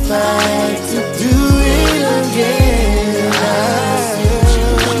 And if I had to do it again,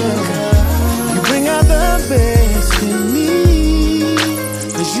 you bring out the best in me.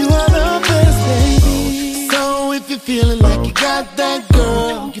 'Cause you are the best, baby. So if you're feeling like you got that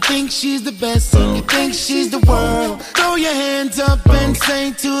girl, you think she's the best and you think she's the world, throw your hands up and say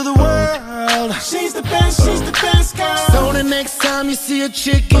to the world, she's the best girl. So the next time you see a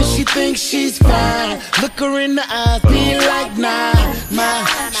chick and she thinks she's fine, look her in the eyes, be like, nah,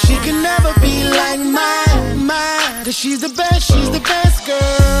 she can never be like mine. 'Cause she's the best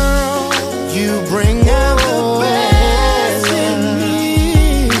girl. You bring out the best in me,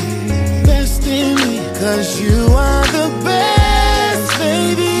 best in me. 'Cause you are the best,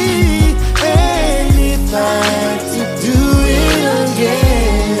 baby. And if I had to do it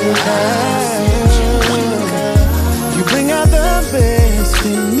again, you bring out the best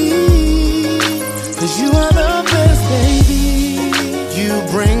in me. 'Cause you are the best, baby. You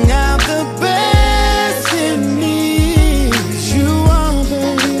bring out the best in me. 'Cause you are,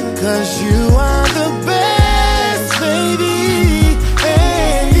 baby. 'Cause you are the best, baby.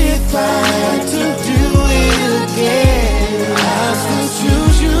 And if I had to do it again, I'll still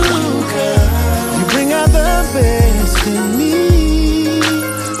choose you, girl. You bring out the best in me.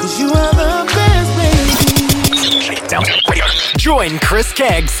 'Cause you are the best, baby. Shakedown Radio. Join Chris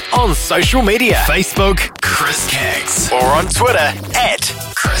Keggs on social media. Facebook, Chris Keggs. Or on Twitter,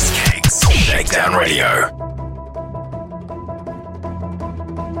 @Chris Keggs. Shakedown Radio.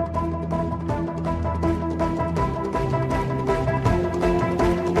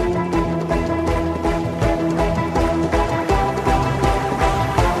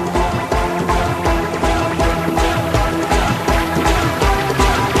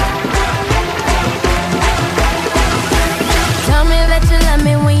 Tell me that you love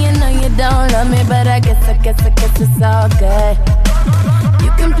me when you know you don't love me, but I guess it's all good.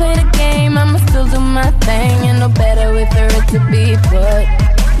 You can play the game, I'ma still do my thing. You know better wait for it to be put.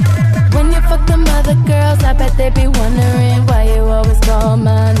 When you fuck them other girls, I bet they be wondering why you always call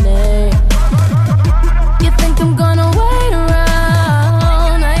my name. You think I'm gonna wait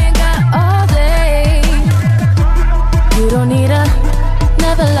around? I ain't got all day. You don't need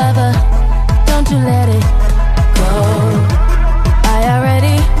another lover, don't you let it go. I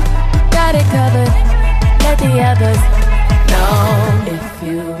already got it covered, let the others know. If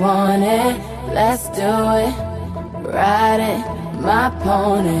you want it, let's do it. Ride it, my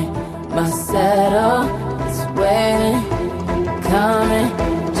pony, my saddle is waiting, coming,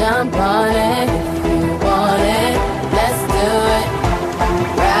 jump on it. If you want it, let's do it.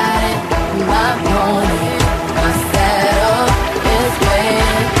 Ride it, my pony, my saddle is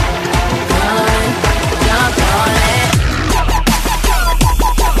waiting, coming, jump on it.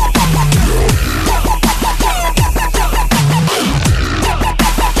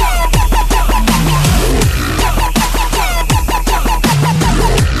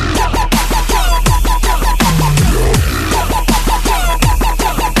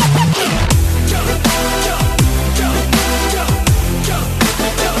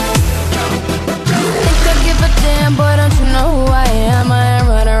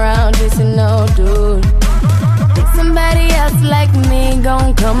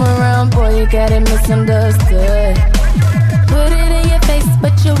 come around, boy, you got it misunderstood. Put it in your face,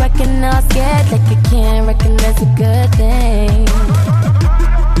 but you reckon I'm scared, like you can't recognize a good thing.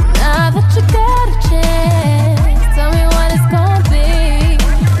 Now that you got a chance, tell me what it's gonna be.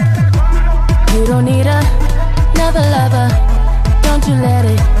 You don't need another lover, don't you let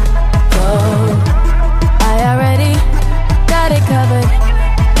it go. I already got it covered,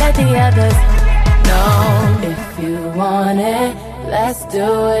 let the others know. If you want it, let's do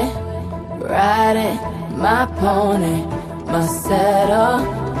it. Ride it, my pony, my saddle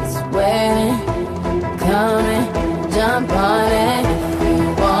is waiting. Come and jump on it. If you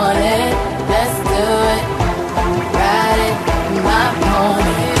want it, let's do it. Ride it, my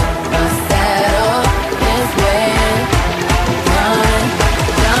pony, my saddle is waiting. Come and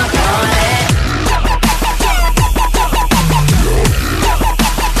jump on it.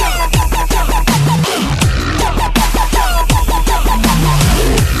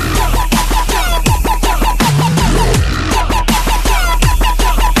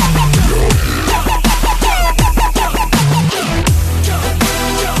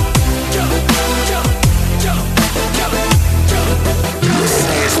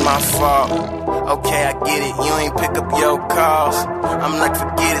 Okay, I get it, you ain't pick up your calls. I'm like,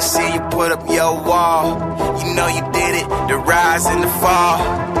 forget it, see you put up your wall. You know you did it, the rise and the fall.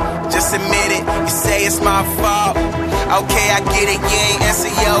 Just admit it, you say it's my fault. Okay, I get it, you ain't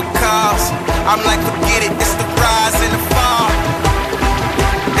answer your calls. I'm like, forget it, it's the rise and the fall.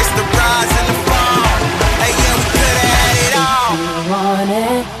 It's the rise and the fall. Hey, yeah, we could've had it all. If you want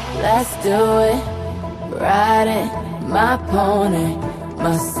it, let's do it. Ride it, my pony,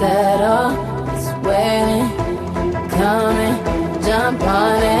 my saddle is waiting. Come and jump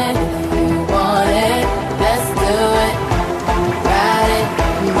on it. If you want it, let's do it. Ride it,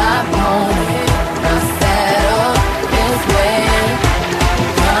 my pony, my saddle is waiting.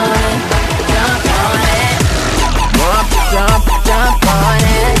 Come and jump on it. Jump, jump on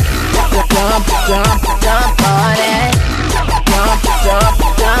it. Jump, jump on it. Jump,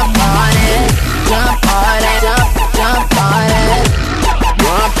 jump on it. Jump on it. Jump on it. Jump,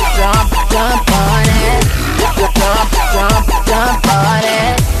 jump on it. Jump on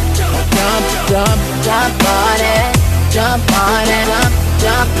it. Jump on it. Jump on it.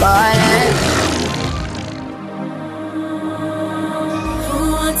 Jump on it. Who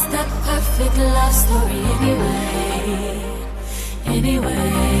wants that perfect love story anyway?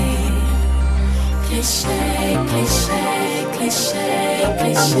 Anyway. Cliche, cliche, cliche,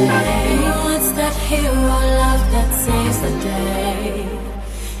 cliche. Who wants that hero love that saves the day?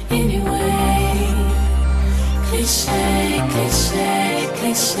 Anyway. Cliche, cliche,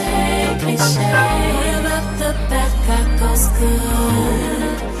 cliche, cliche. What about the bad guy goes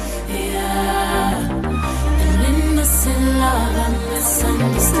good? Yeah. An innocent love and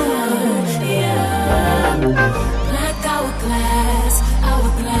misunderstood. Yeah. Black hourglass,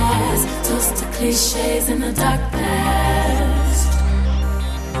 toast to cliches in the dark past.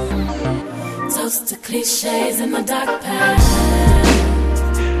 Toast to cliches in the dark past.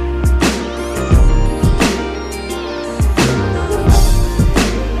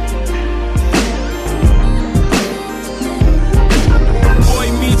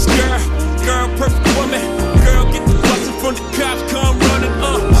 Girl, perfect woman. Girl, get the bustin' from the cops, come running,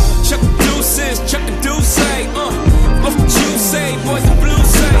 Chuck the deuces, Chuck the deuce, what you say, boys the blues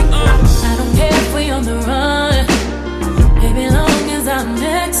say, I don't care if we on the run, baby, long as I'm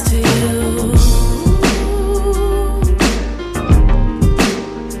next to you.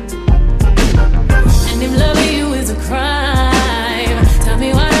 And if loving you is a crime, tell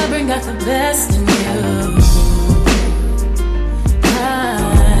me why I bring out the best in you.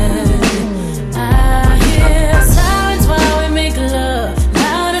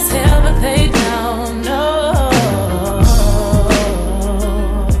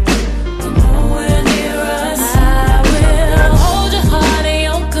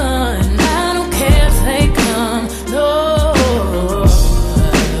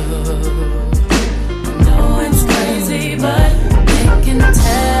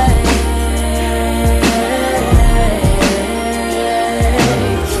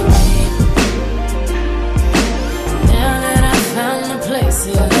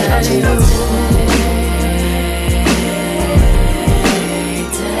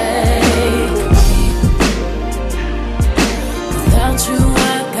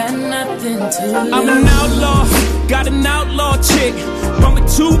 I'm an outlaw, got an outlaw chick. Bumpin'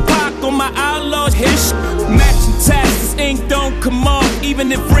 Tupac on my outlaw hit. Matching taxes, ink don't come off,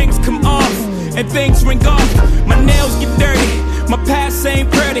 even if rings come off and things ring off. My nails get dirty, My past ain't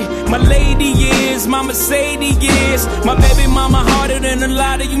pretty, my lady is, my Mercedes is. My baby mama harder than a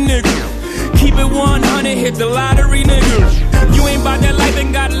lot of you niggas. Keep it 100, hit the lottery, nigga. You ain't bout that life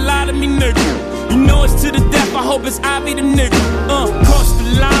and got a lot of me, nigga. You know it's to the death, I hope it's Ivy the nigga. Cross the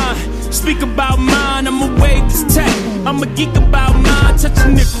line, speak about mine, I'ma wave this tech. I'm a geek about mine, touch a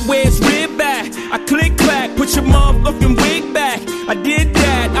nigga where it's rib back. I click clack, put your motherfucking wig back. I did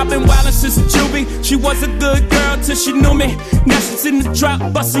that, I've been wildin' since a juvie. She was a good girl till she knew me. Now she's in the drop,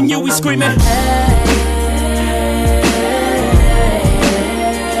 bustin' you, we screamin'.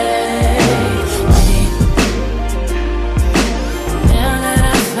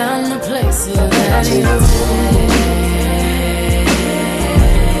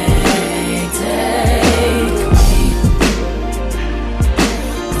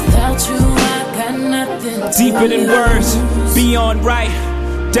 Deeper than words, beyond right.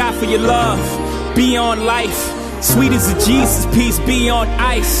 Die for your love, beyond life. Sweet as a Jesus piece, beyond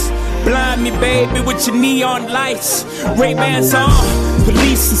ice. Blind me, baby, with your neon lights. Ray-Bans on,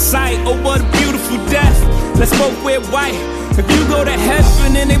 police in sight. Oh, what a beautiful death. Let's both wear white. If you go to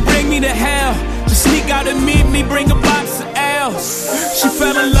heaven and they bring me to hell, just sneak out and meet me, bring a box of L's. She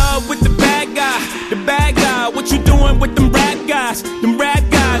fell in love with the bad guy, the bad guy. What you doing with them rap guys? Them rap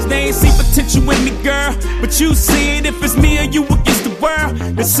guys, they ain't see potential in me, girl. But you see it, if it's me or you against the world,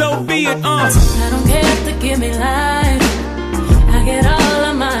 then so be it, I don't care if they give me life, I get all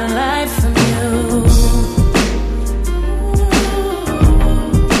of my life from you.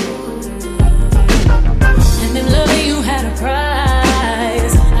 And if loving you had a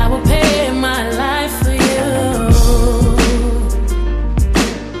price, I would pay my life for you.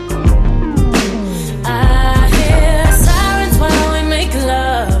 I hear sirens while we make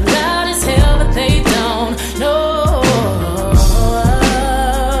love, loud as hell, but they don't know.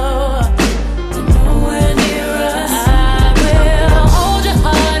 Nowhere near us. I will hold your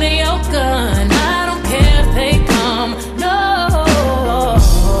heart in your gun. I don't care if they come. No.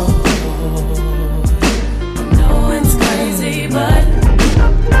 No, it's crazy, but I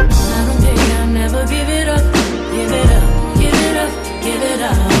don't care. I'll never give it up. Give it up. Give it up. Give it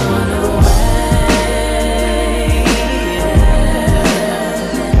all away.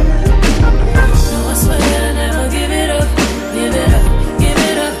 No, I swear I'll never give it up. Give it up. Give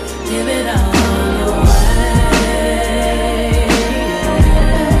it up. Give it all away.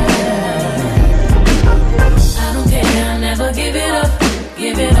 I don't care. I'll never give it up.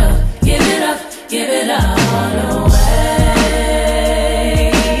 Give it up. Give it up. Give it all away.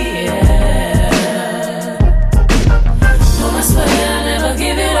 No, I swear I'll never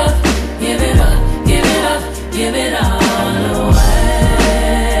give it up. Give it up. Give it up. Give it all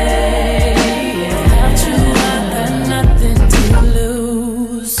away. Without you, I've got nothing to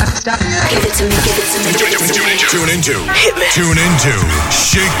lose. Give it to me, give it to me, give it to me. Tune into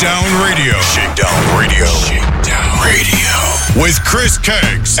Shakedown Radio. Shakedown Radio. Shakedown Radio. With Chris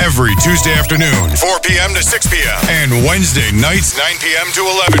Keggs every Tuesday afternoon, 4 p.m. to 6 p.m. and Wednesday nights, 9 p.m. to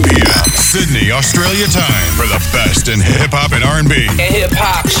 11 p.m. Sydney, Australia time for the best in hip-hop and R&B. And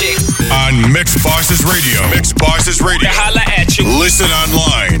hip-hop shit. On Mixxbosses Radio. Mixxbosses Radio. Holla at you. Listen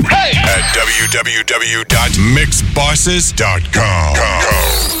online at www.mixxbosses.com.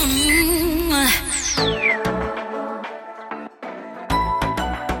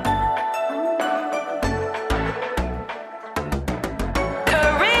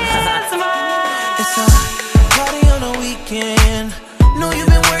 It's a party on the weekend. Know you've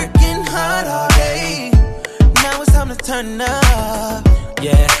been working hard all day. Now it's time to turn up.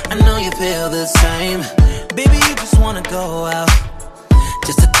 Yeah, I know you feel the same. Baby, you just wanna go out,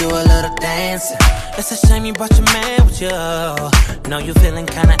 just to do a little dancing. It's a shame you brought your man with you. Know you feeling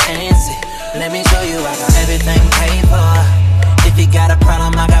kinda antsy. Let me show you I got everything paid for. If you got a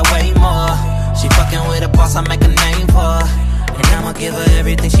problem, I got way more. She fucking with a boss, I make a name for. And I'ma give her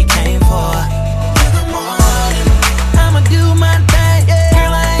everything she came for. In the morning, I'ma do my thing.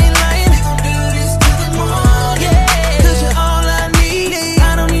 Girl, I ain't lying. We gon' do this till the morning. Cause you're all I need.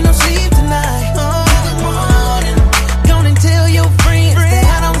 I don't need no sleep tonight. In the morning, gonna tell your friends that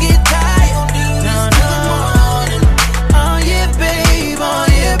I don't get tired. No, no. Oh yeah, babe. Oh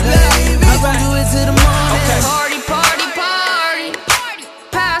yeah, babe. We gon' do it till the morning. Party, party, party.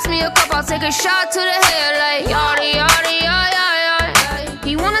 Pass me a cup, I'll take a shot to the head like yachty, yachty, yachty.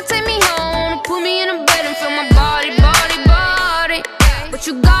 He wanna take me home, put me in a bed and feel my body, body, body. But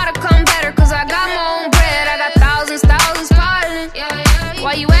you gotta come better, cause I got my own bread. I got thousands piling.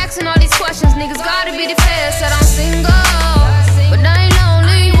 Why you asking all these questions? Niggas gotta be the feds. Said I'm single, but I ain't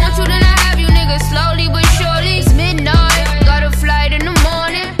lonely. Want you, then I have you, niggas. Slowly but surely. It's midnight, got a flight in the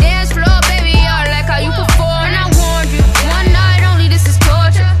morning. Dance floor, baby, I like how you perform. And I warned you, one night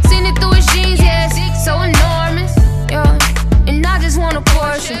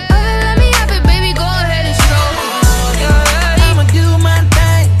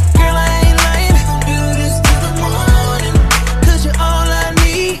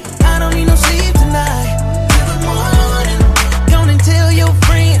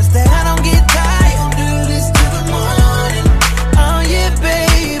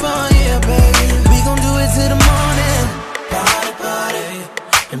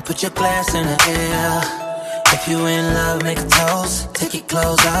and put your glass in the air. If you in love, make a toast. Take your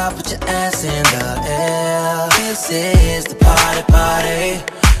clothes off, put your ass in the air. This is the party, party.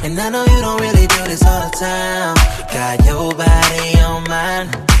 And I know you don't really do this all the time. Got your body on mine,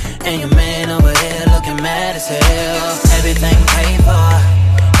 and your man over here looking mad as hell. Everything paid for.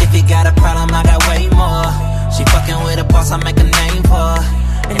 If you got a problem, I got way more. She fucking with a boss, I make a name for.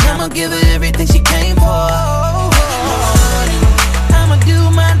 And I'ma give her everything she came for. I'ma do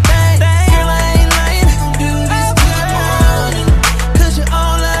my